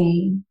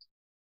see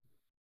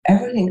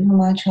everything from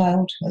my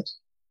childhood.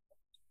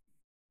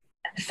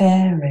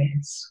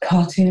 Fairies,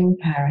 cartoon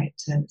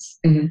characters.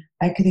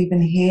 I could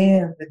even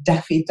hear the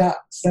Daffy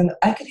Ducks, and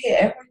I could hear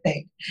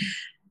everything.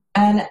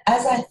 And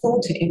as I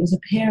thought it was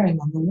appearing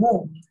on the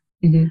wall.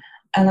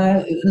 And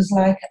it was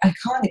like, I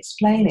can't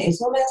explain it.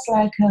 It's almost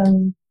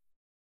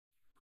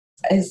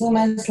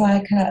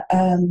like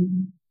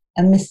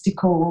a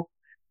mystical,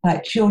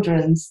 like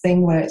children's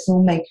thing, where it's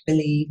all make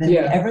believe, and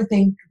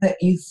everything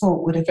that you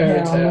thought would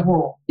appear on the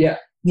wall.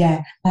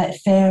 Yeah, like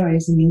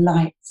fairies and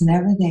lights and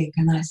everything.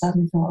 And I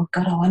suddenly thought, oh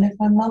God, I wonder if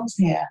my mum's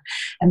here.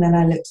 And then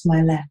I looked to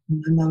my left,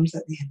 and my mum's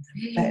at the end of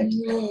the bed.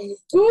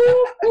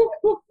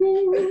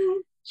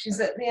 She's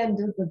at the end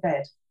of the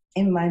bed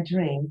in my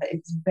dream, but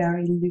it's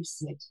very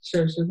lucid.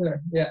 Sure, she's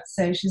there. Yeah.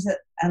 So she's at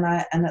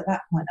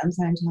that point I'm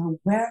saying to her,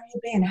 "Where have you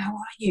been? How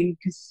are you?"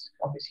 Because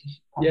obviously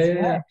she passed away.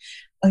 Yeah.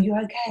 "Are you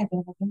okay?"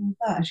 Blah, blah, blah,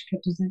 blah. And she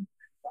kept on saying,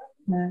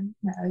 no.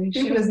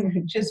 She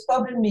was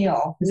fobbing me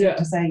off, as if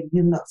to say,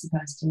 "You're not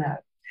supposed to know."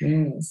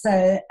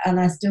 So, and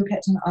I still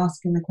kept on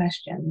asking the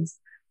questions,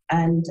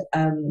 and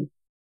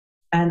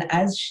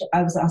as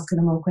I was asking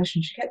her more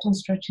questions, she kept on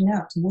stretching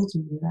out towards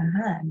me with her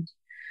hand,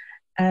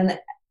 and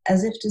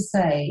as if to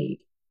say,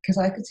 because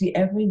I could see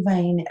every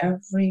vein,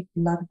 every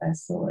blood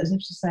vessel, as if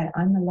to say,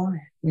 "I'm alive."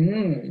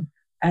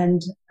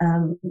 And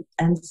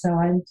so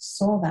I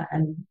saw that,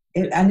 and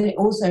it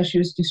also, she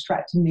was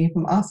distracting me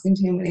from asking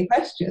too many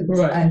questions,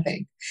 right. I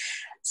think.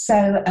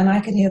 So, and I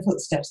could hear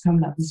footsteps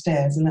coming up the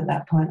stairs, and at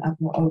that point I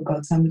thought, oh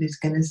God, somebody's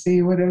going to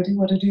see what I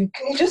do.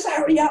 Can you just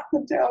hurry up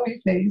and tell me,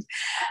 please?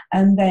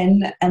 And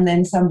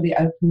then somebody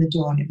opened the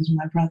door, and it was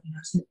my brother, and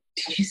I said,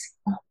 "Did you see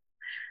that?"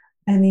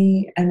 And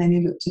then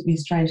he looked at me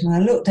strange, and I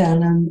looked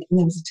down, and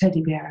there was a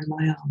teddy bear in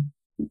my arm.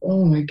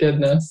 Oh my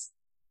goodness.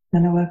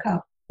 Then I woke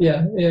up.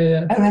 Yeah.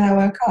 And then I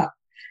woke up.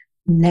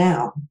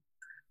 Now,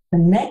 the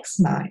next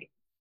night,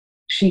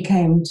 she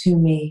came to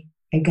me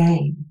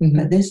again,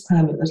 but this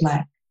time it was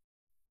like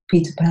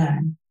Peter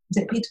Pan. Is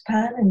it Peter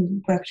Pan? And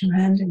you grab your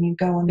hand and you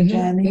go on a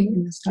journey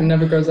in the sky. It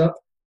never grows up.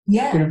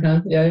 Yeah. Peter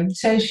Pan. Yeah.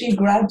 So she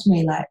grabbed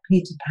me like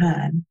Peter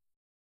Pan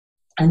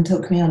and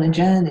took me on a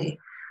journey.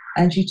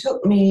 And she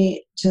took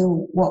me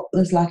to what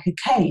was like a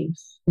cave.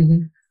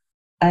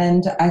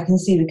 And I can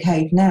see the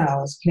cave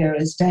now as clear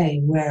as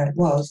day where it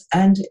was.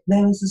 And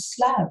there was a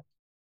slab.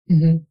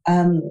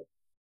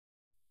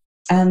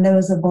 And there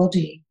was a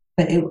body,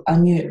 but I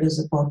knew it was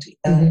a body,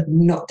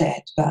 not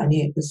dead, but I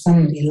knew it was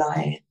somebody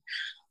lying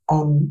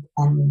on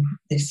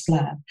this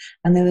slab.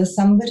 And there was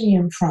somebody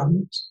in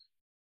front,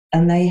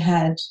 and they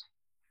had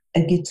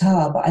a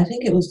guitar, but I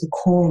think it was the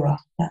kora,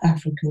 the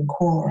African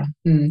kora.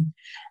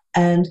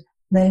 And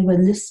they were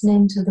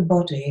listening to the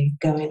body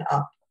going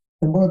up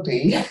the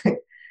body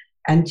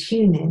and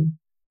tuning.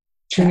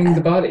 Tuning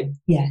the body?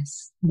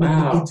 Yes, with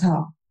the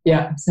guitar.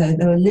 Yeah. So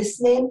they were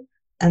listening,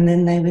 and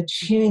then they were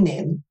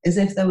tuning as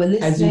if they were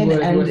listening.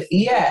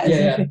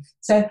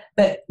 So,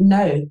 but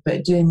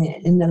doing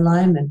it in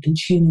alignment and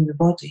tuning the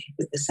body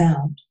with the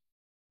sound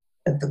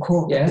of the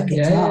chord of the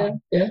guitar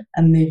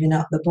and moving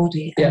up the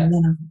body. And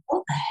then I thought,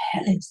 what the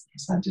hell is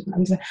this? I didn't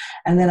understand.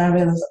 And then I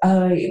realized,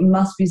 it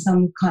must be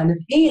some kind of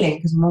healing,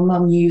 because my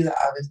mum knew that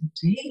I was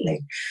into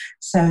healing.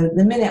 So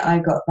the minute I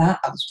got that,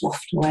 I was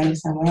wafted away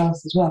somewhere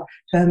else as well,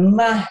 to a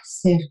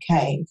massive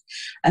cave.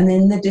 And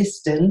in the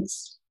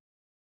distance,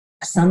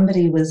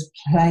 somebody was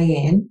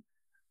playing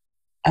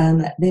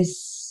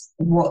this,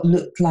 what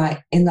looked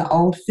like in the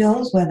old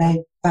films where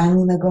they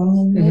bang the gong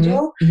in the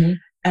middle.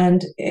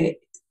 And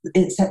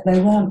except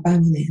they weren't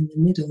banging it in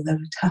the middle, they were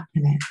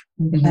tapping it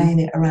and playing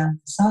it around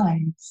the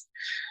sides.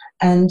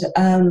 And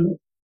I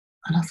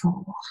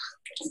thought,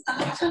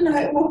 I don't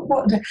know,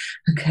 what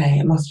okay,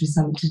 it must be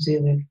something to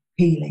do with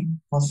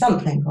healing or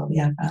something or the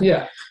other.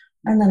 Yeah.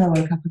 And then I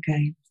woke up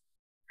again.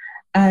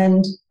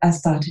 And I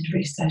started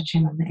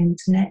researching on the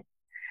internet,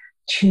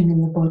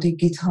 tuning the body,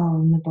 guitar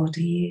on the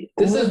body.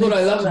 This is what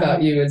I love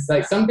about you, is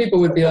like some people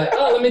would be like,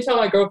 oh, let me tell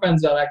my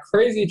girlfriends about that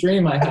crazy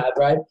dream I had,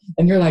 right?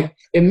 And you're like,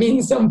 it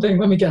means something,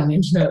 let me get on the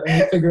internet, let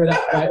me figure it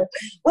out, right?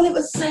 Well, it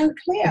was so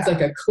clear. It's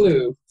like a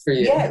clue for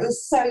you. Yeah, it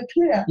was so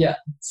clear. Yeah.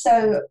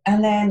 So,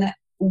 and then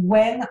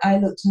when I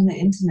looked on the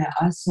internet,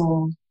 I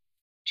saw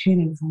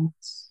tuning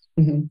forks.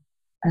 And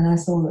I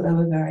saw that they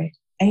were very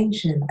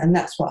ancient, and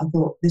that's what I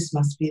thought, this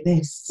must be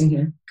this,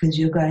 because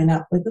you're going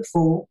up with the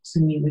forks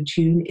and you would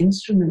tune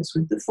instruments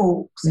with the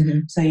forks,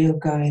 so you're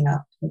going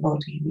up the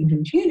body with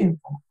the tuning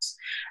forks.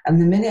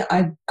 And the minute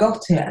I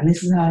got it, and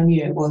this is how I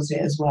knew it was it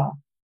as well,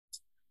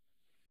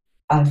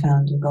 I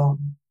found a gong.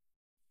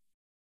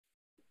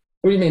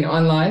 What do you mean,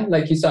 online?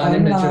 Like you saw an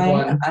image of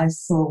one? I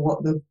saw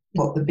what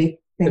the big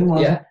thing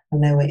was,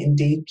 and they were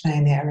indeed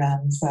playing it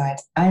around the side.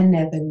 I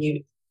never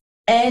knew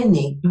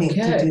anything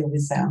to do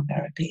with sound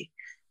therapy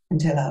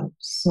until I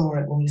saw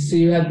it all. So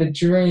you had the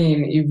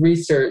dream, you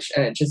researched,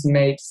 and it just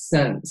made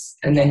sense.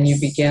 And then you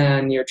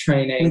began your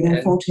training.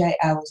 Within 48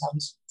 hours, I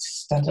was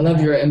studying. I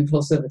love your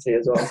impulsivity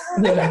as well.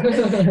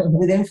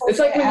 Within 48 it's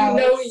like when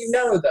hours, you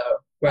know, though,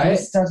 right? I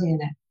was studying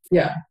it.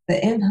 Yeah.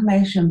 The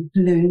information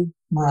blew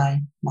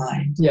my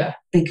mind. Yeah.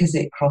 Because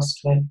it crossed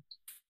with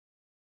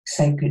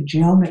sacred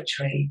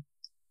geometry,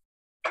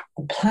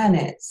 the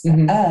planets,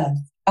 the earth,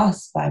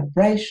 us,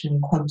 vibration,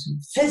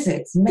 quantum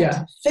physics,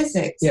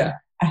 metaphysics,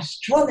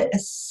 astrology,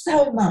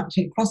 so much.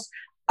 It crossed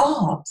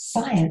art,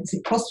 science,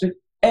 it crossed with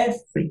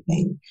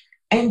everything.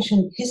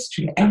 Ancient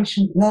history,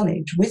 ancient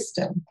knowledge,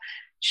 wisdom,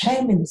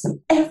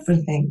 shamanism,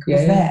 everything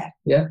was there.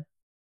 Yeah.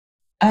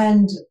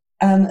 And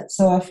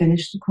so I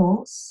finished the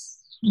course.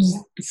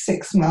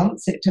 6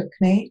 months it took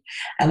me,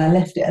 and I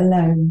left it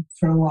alone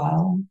for a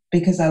while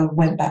because I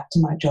went back to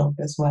my job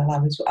as well. I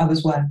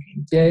was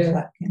working.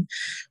 Working.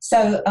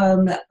 So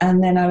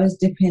and then I was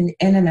dipping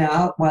in and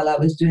out while I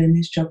was doing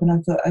this job, and I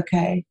thought,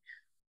 okay,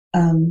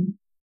 I'm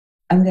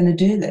going to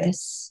do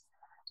this,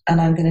 and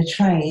I'm going to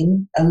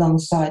train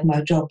alongside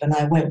my job. And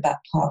I went back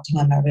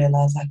part-time. I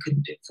realised I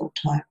couldn't do it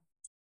full-time.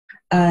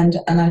 And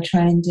I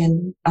trained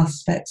in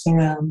aspects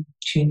around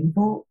tuning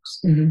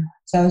forks.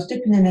 So I was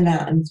dipping in and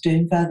out and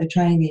doing further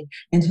training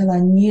until I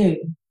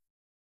knew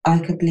I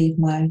could leave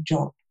my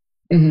job.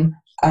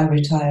 I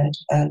retired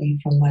early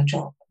from my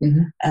job,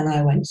 and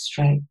I went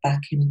straight back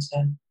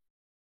into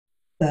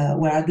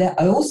where I'd left.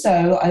 I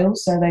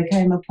also there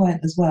came a point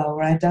as well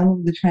where I'd done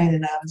all the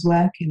training, I was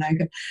working.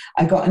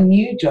 I got a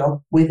new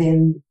job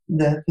within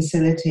the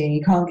facility.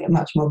 You can't get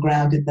much more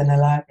grounded than a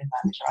library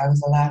manager. I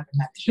was a library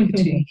manager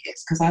for 2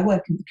 years because I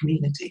work in the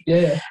community.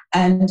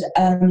 And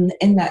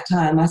in that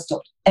time, I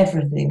stopped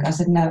everything. I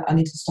said, no, I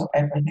need to stop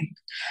everything,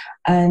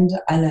 and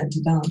I learned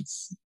to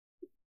dance.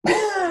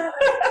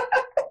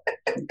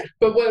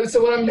 But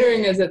what I'm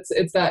hearing is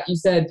it's that you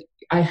said,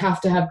 I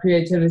have to have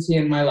creativity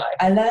in my life.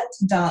 I learned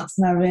to dance,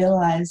 and I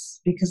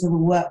realized because of the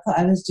work that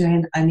I was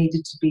doing, I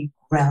needed to be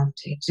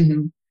grounded.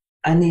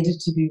 I needed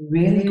to be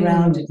really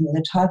grounded in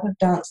the type of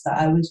dance that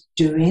I was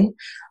doing.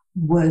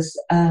 was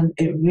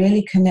it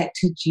really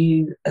connected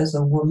you as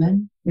a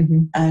woman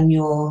and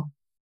your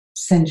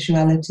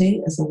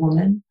sensuality as a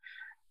woman.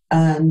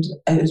 And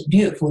it was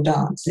beautiful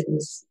dance. It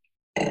was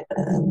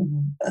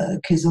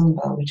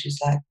kizomba, which is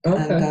like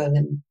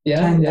Angolan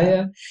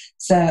tango.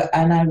 So,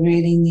 and I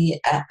really need,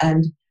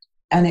 and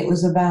it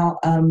was about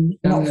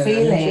not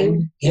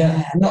feeling,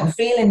 not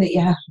feeling that you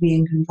have to be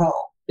in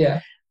control.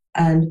 Yeah.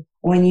 And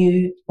when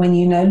you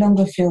no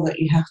longer feel that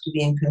you have to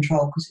be in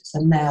control because it's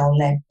a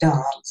male-led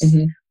dance,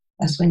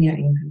 that's when you're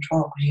in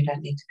control because you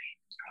don't need to be in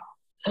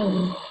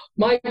control. Oh,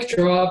 mic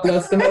drop.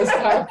 That's the most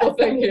powerful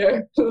thing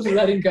here.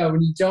 Letting go.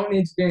 When you don't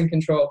need to be in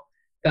control,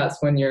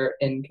 that's when you're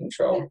in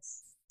control.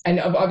 Yes. And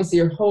obviously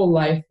your whole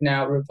life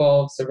now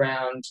revolves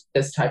around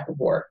this type of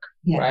work,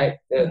 right?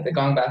 The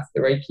Gong Bath,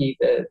 the Reiki,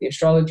 the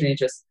astrology,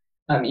 just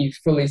you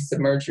fully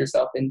submerge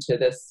yourself into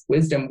this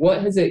wisdom.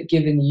 What has it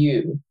given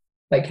you?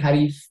 Like, how do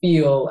you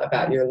feel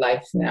about your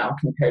life now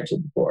compared to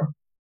before?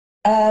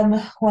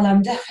 Well,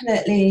 I'm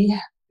definitely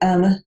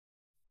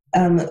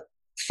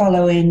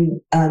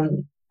following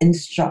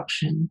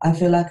instruction. I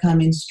feel like I'm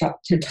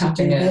instructed to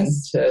do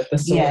this. Into the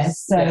source.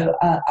 Yes, so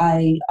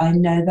I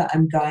know that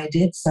I'm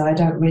guided, so I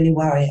don't really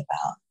worry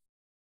about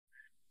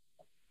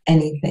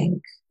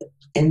anything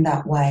in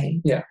that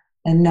way. Yeah.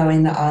 And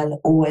knowing that I'll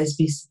always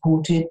be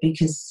supported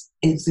because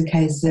it's a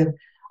case of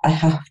I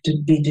have to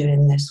be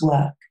doing this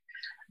work.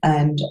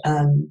 And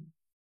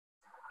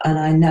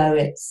I know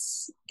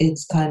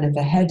it's kind of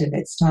ahead of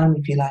its time,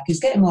 if you like. It's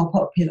getting more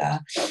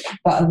popular.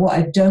 But what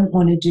I don't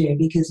want to do,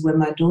 because when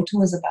my daughter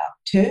was about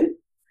 2,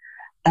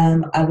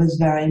 I was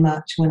very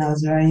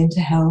very into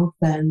health,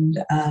 and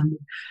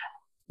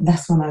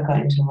that's when I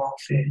got into raw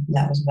food. And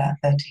that was about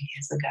 30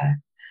 years ago.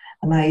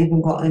 And I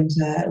even got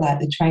into like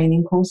the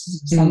training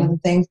courses of some of the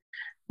things,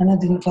 and I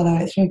didn't follow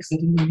it through because I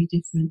didn't want to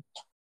be different.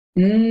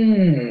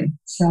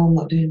 So I'm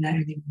not doing that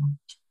anymore.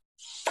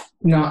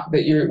 Not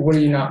that you're. What are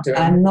you not doing?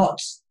 I'm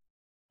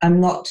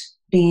not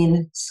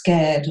being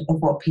scared of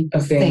what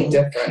people think. Of being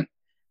different.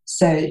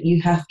 So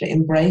you have to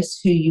embrace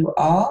who you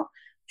are,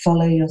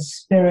 follow your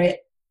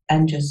spirit,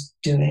 and just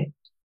do it.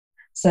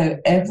 So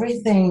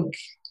everything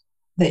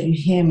that you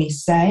hear me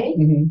say,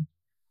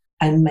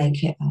 I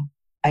make it up.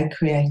 I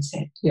create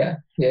it. Yeah.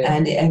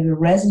 And it either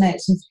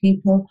resonates with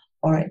people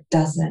or it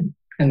doesn't.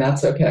 And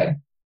that's okay.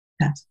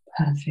 That's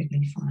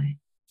perfectly fine.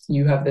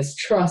 You have this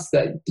trust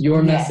that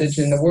your message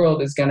in the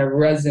world is going to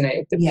resonate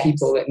with the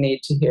people that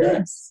need to hear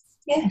it.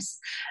 Yes.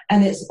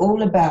 And it's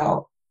all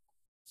about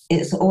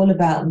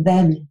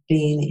them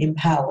being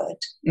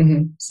empowered,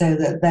 so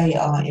that they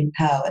are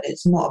empowered.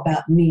 It's not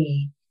about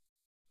me,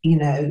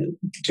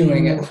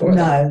 doing it for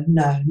them.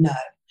 No.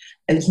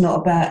 It's not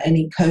about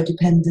any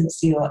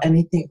codependency or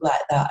anything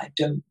like that. I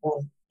don't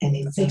want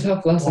anything. It's a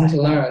tough lesson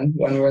to learn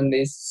when we're in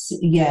these.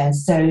 Yeah,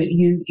 so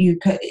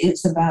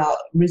it's about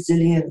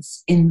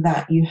resilience in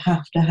that you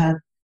have to have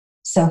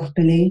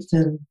self-belief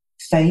and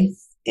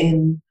faith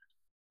in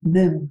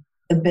the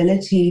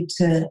ability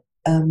to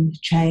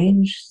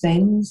change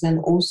things, and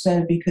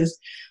also because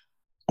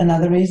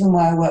another reason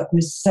why I work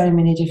with so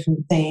many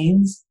different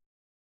things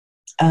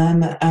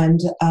and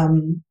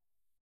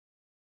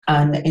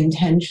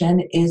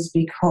intention is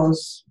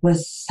because we're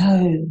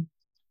so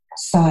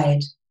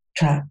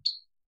sidetracked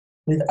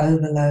with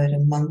overload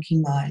and monkey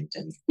mind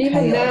and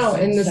even now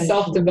in the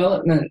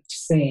self-development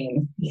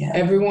scene,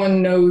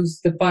 everyone knows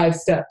the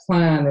 5-step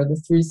plan or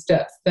the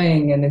 3-step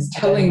thing and is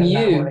telling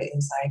you what it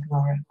is. I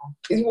ignore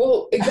it.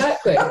 Well,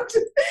 exactly.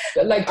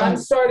 Like I'm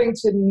starting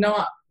to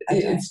not.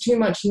 It's too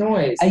much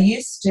noise. I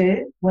used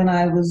to, when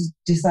I was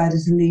decided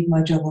to leave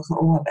my job, I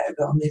thought, I better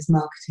go on this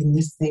marketing,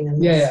 this thing,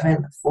 and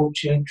spend a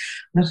fortune.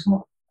 And I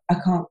thought, I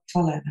can't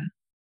follow that.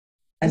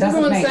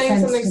 Everyone's saying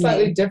something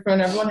slightly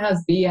different. Everyone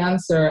has the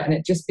answer, and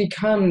it just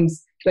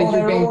becomes like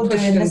you're being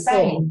pushed and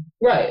pulled.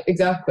 Right,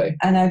 exactly.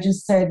 And I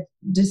just said,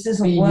 this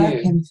isn't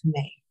working for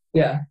me.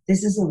 Yeah.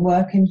 This isn't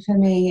working for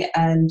me,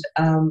 and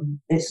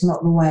it's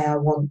not the way I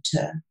want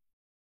to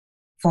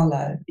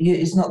follow.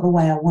 It's not the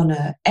way I want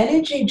to.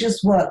 Energy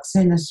just works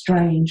in a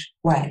strange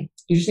way.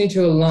 You just need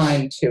to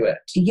align to it.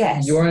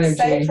 Yes. Your energy.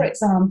 Say, for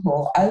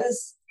example,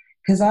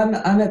 because I'm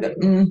a bit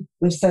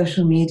with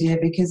social media,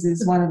 because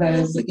it's one of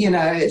those, you've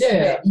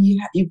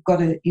got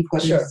to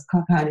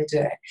kind of do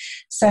it.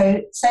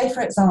 So say,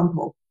 for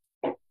example,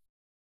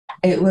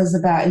 it was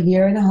about a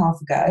year and a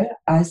half ago,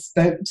 I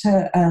spoke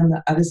to,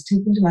 I was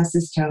talking to my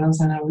sister, and I was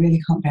saying, I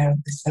really can't bear all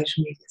this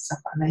social media stuff.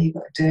 I know you've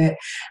got to do it.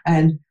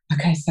 And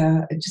okay,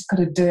 so I just got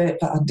to do it,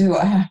 but I'll do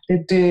what I have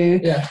to do.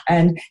 Yeah.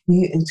 And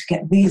to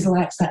get these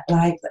likes, that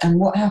like. And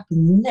what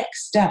happened the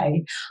next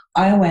day,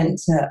 I went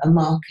to a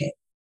market.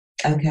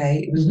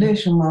 Okay, it was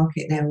Lewisham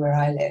Market near where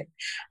I live.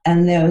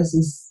 And there was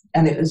this,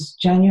 and it was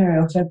January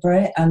or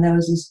February, and there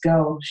was this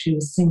girl, she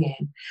was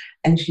singing,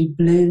 and she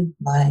blew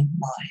my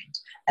mind.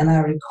 And I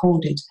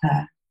recorded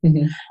her,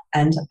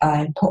 and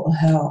I put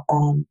her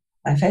on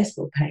my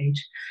Facebook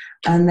page.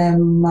 And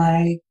then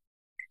my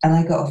And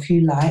I got a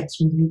few likes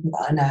from people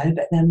that I know,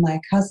 but then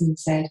my cousin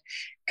said,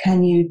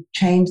 can you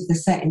change the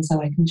setting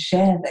so I can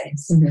share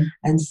this? Mm-hmm.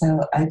 And so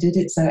I did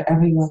it so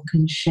everyone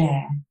can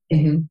share.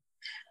 Mm-hmm.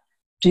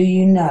 Do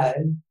you know,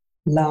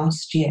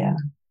 last year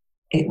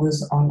it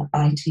was on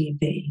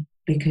ITV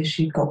because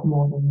she got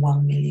more than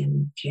 1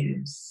 million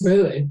views.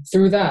 Really?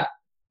 Through that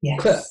Yes.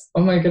 clip?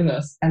 Oh my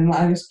goodness. And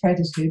I was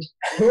credited.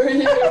 Were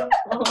you?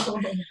 Oh.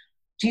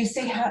 Do you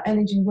see how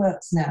energy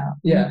works now?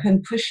 Yeah. You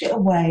can push it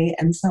away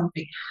and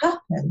something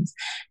happens.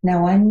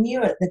 Now, I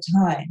knew at the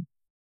time,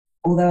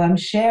 although I'm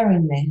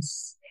sharing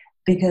this,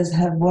 because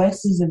her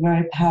voice is a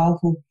very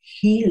powerful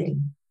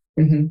healing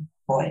Mm-hmm.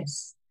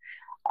 voice,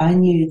 I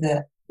knew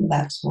that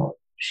that's what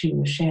she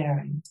was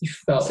sharing. You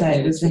felt So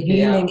it was a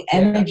healing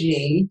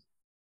energy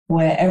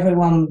where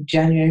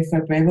January,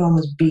 February, everyone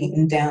was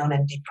beaten down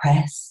and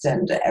depressed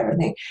and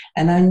everything.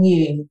 And I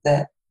knew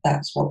that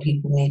that's what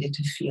people needed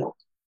to feel.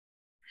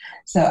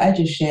 So I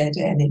just shared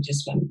it and it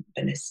just went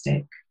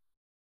ballistic.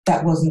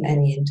 That wasn't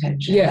any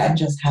intention. Yeah. That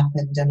just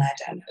happened and I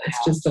don't know It's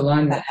how just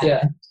alignment. that Yeah.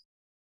 happened.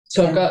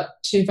 So I've got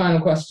 2 final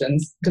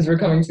questions because we're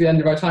coming to the end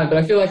of our time, but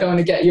I feel like I want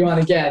to get you on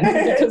again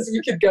because we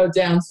could go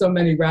down so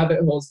many rabbit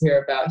holes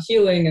here about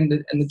healing and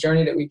the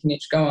journey that we can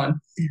each go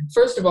on.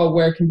 First of all,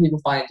 where can people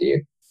find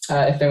you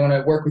if they want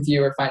to work with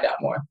you or find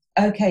out more?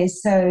 Okay,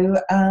 so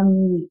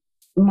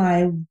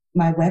my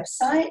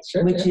website,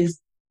 Sure, which is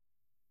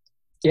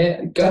go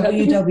ahead.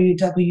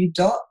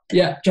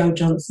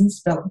 www.jojohnson,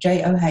 spelled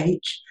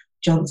J-O-H,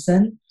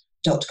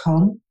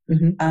 Johnson.com.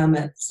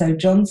 Mm-hmm. So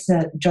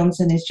Johnson is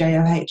Johnsson, so it's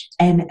J-O-H.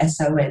 I know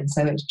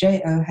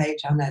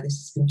this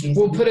is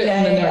confusing. We'll put it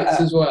in the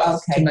notes as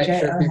well to make sure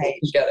people can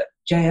get it.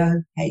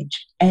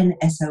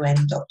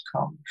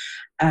 JOHNSON.com.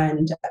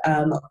 And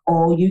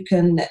or you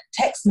can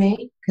text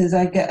me because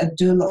I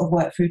do a lot of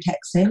work through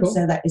texting. Cool.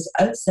 So that is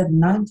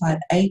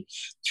 07958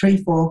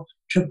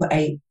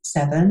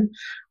 348887.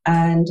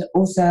 And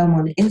also I'm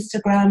on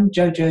Instagram,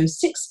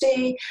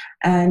 Jojo60,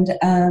 and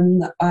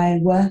I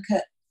work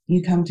at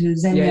You Come to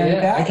Zen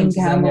Yoga in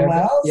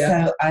Camberwell.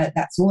 Yeah. So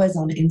that's always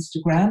on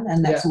Instagram,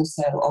 and that's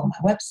also on my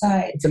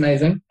website. It's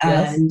amazing.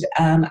 And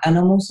and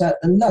I'm also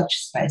at the Lodge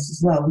space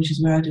as well, which is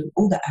where I do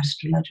all the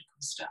astrological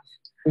stuff.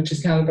 Which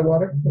is Canada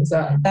Water?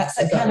 That's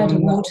at Canada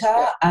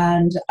Water,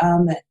 and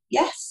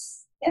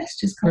yes,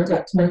 just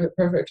contact me.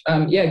 Perfect.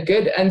 Yeah,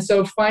 good. And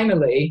so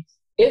finally,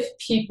 if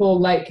people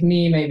like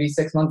me maybe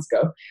 6 months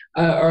ago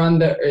are in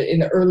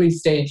the early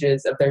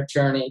stages of their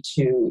journey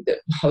to the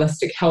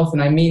holistic health,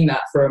 and I mean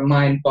that for a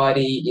mind,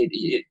 body,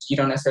 you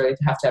don't necessarily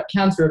have to have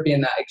cancer or be in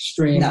that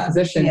extreme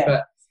position,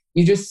 but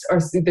you just are,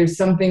 there's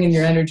something in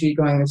your energy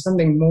going, there's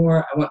something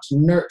more, I want to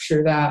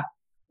nurture that.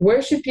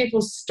 Where should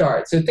people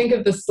start? So think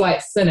of the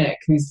slight cynic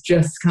who's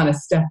just kind of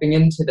stepping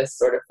into this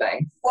sort of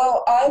thing.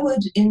 Well, I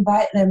would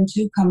invite them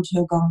to come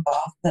to a gong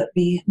bath, but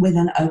be with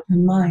an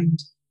open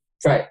mind.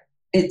 Right.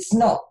 It's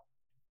not,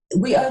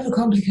 we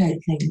overcomplicate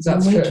things.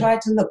 That's and we true. try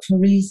to look for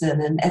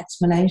reason and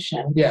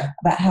explanation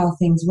about how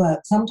things work.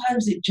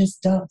 Sometimes it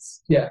just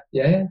does. Yeah.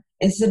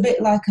 It's a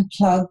bit like a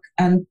plug,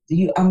 and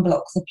you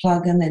unblock the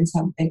plug and then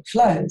something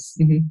flows.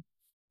 Mm-hmm.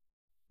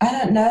 I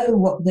don't know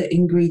what the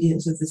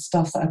ingredients of the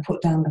stuff that I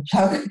put down the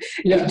plug.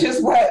 It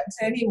just worked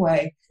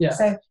anyway. Yeah.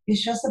 So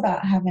it's just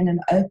about having an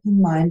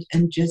open mind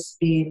and just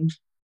being,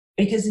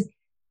 because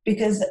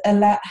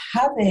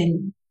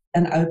having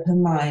an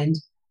open mind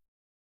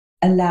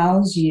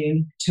allows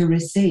you to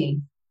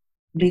receive.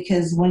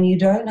 Because when you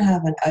don't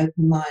have an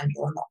open mind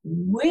or not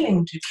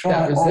willing to try,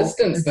 that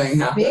resistance thing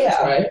happens,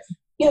 right?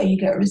 Yeah, you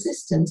get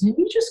resistance, and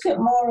you just get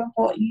more of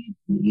what you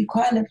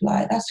kind of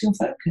like. That's your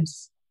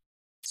focus.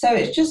 So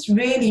it's just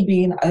really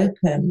being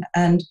open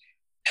and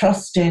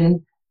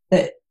trusting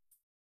that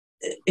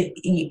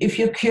if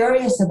you're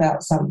curious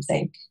about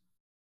something,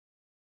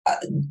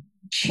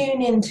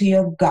 tune into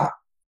your gut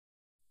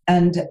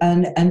and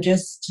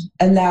just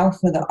allow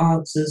for the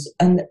answers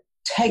and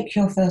take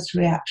your first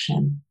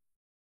reaction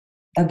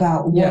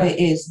about what it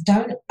is.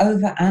 Don't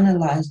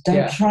overanalyze.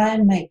 Don't try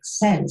and make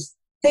sense.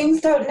 Things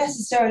don't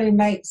necessarily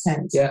make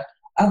sense. Yeah.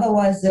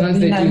 Otherwise, there'll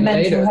be no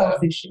mental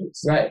health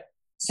issues. Right.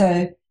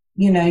 So,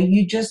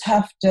 you just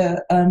have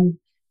to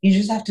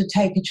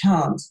take a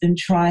chance and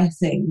try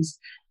things.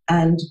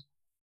 And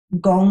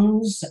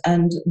gongs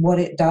and what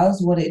it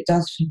does for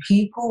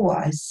people, what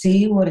I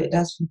see, what it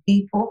does for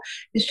people,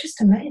 it's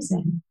just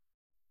amazing.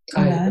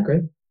 I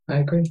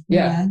agree.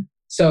 Yeah.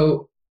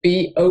 So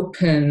be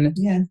open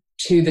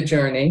to the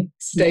journey.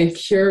 Stay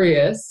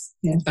curious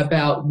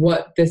about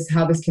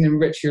how this can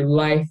enrich your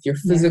life, your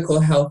physical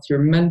health, your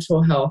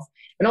mental health,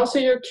 and also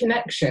your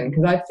connection.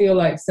 Because I feel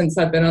like since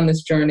I've been on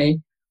this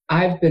journey,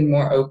 I've been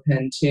more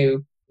open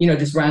to,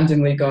 just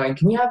randomly going,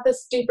 can we have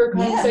this deeper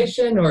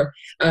conversation? Or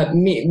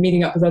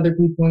meeting up with other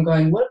people and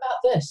going, what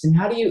about this? And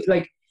how do you,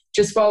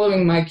 just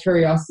following my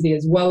curiosity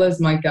as well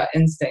as my gut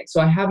instinct.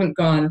 So I haven't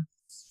gone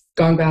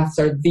baths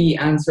are the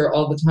answer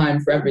all the time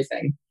for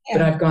everything. Yeah.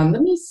 But I've gone,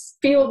 let me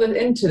feel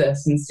into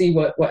this and see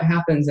what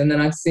happens. And then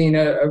I've seen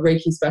a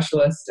Reiki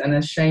specialist and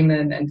a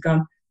shaman and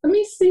gone, let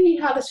me see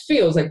how this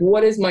feels. Like,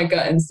 what is my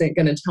gut instinct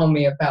going to tell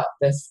me about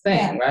this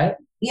thing, right?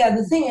 Yeah,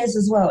 the thing is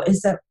as well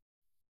is that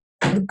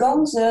the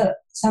gongs are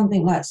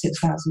something like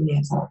 6,000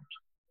 years old.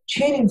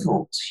 Tuning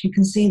forks, you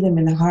can see them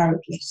in the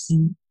hieroglyphs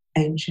in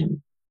ancient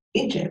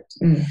Egypt.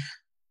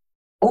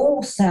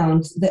 All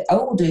sound, the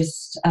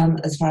oldest,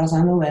 as far as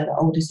I'm aware, the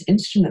oldest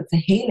instrument for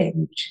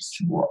healing, which is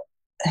what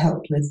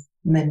helped with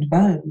mend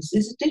bones,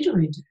 is a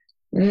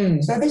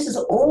didgeridoo. So this is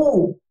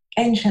all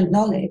ancient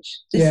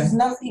knowledge. This is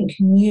nothing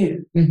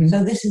new.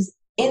 So this is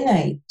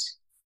innate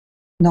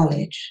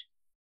knowledge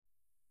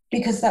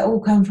because that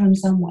all come from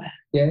somewhere.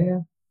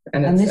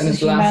 And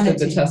it's lasted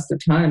the test of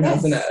time,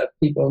 hasn't it?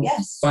 People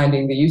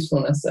finding the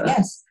usefulness of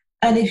it.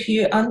 And if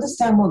you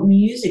understand what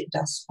music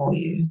does for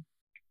you,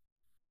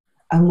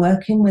 and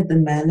working with the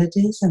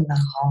melodies and the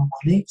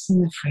harmonics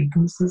and the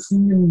frequencies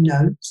and the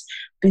notes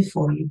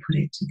before you put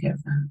it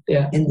together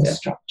in the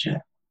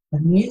structure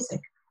of music.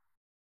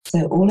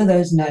 So all of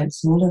those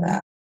notes, all of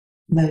that,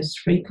 those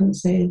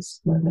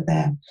frequencies, whether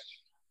they're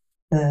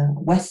the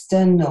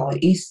Western or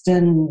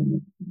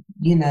Eastern,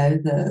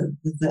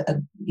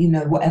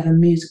 whatever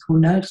musical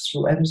notes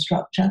or whatever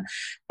structure,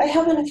 they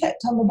have an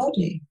effect on the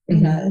body, you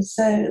know.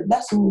 So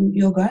that's all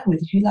you're going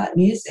with. If you like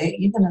music,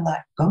 you're going to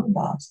like gong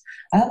bars.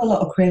 I have a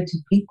lot of creative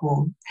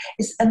people.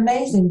 It's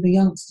amazing for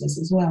youngsters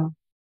as well.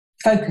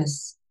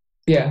 Focus.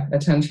 Yeah,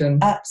 attention.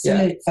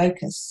 Absolute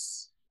focus.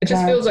 It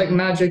just feels like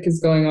magic is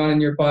going on in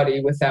your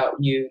body without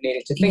you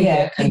needing to think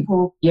it.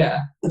 People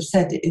have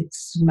said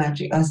it's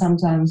magic. I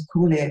sometimes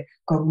call it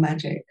gong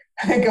magic.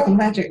 Gong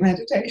magic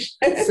meditation.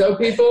 So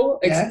people,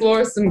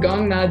 explore some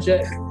gong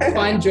magic.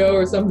 Find Joe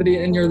or somebody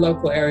in your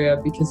local area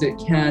because it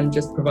can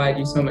just provide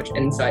you so much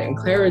insight and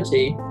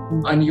clarity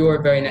on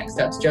your very next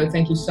steps. Joe,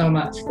 thank you so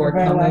much for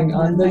coming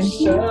on the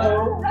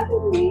show.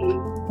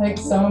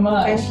 Thanks so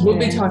much. We'll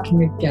be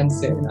talking again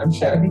soon, I'm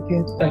sure. That'd be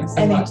good. Thanks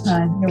so much.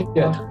 Anytime. You're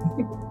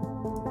welcome.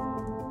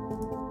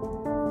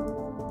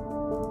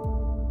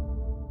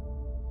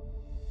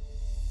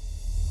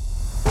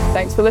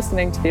 Thanks for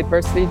listening to the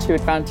Adversity to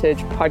Advantage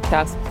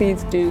podcast.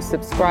 Please do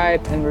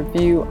subscribe and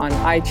review on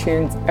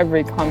iTunes.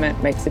 Every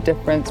comment makes a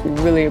difference. We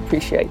really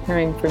appreciate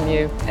hearing from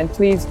you. And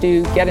please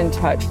do get in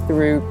touch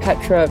through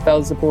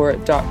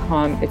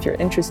petravelzeboer.com if you're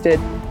interested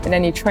in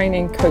any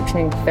training,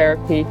 coaching,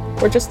 therapy,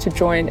 or just to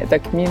join the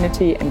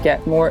community and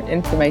get more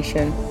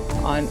information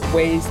on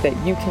ways that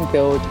you can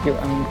build your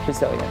own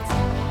resilience.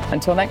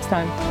 Until next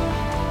time.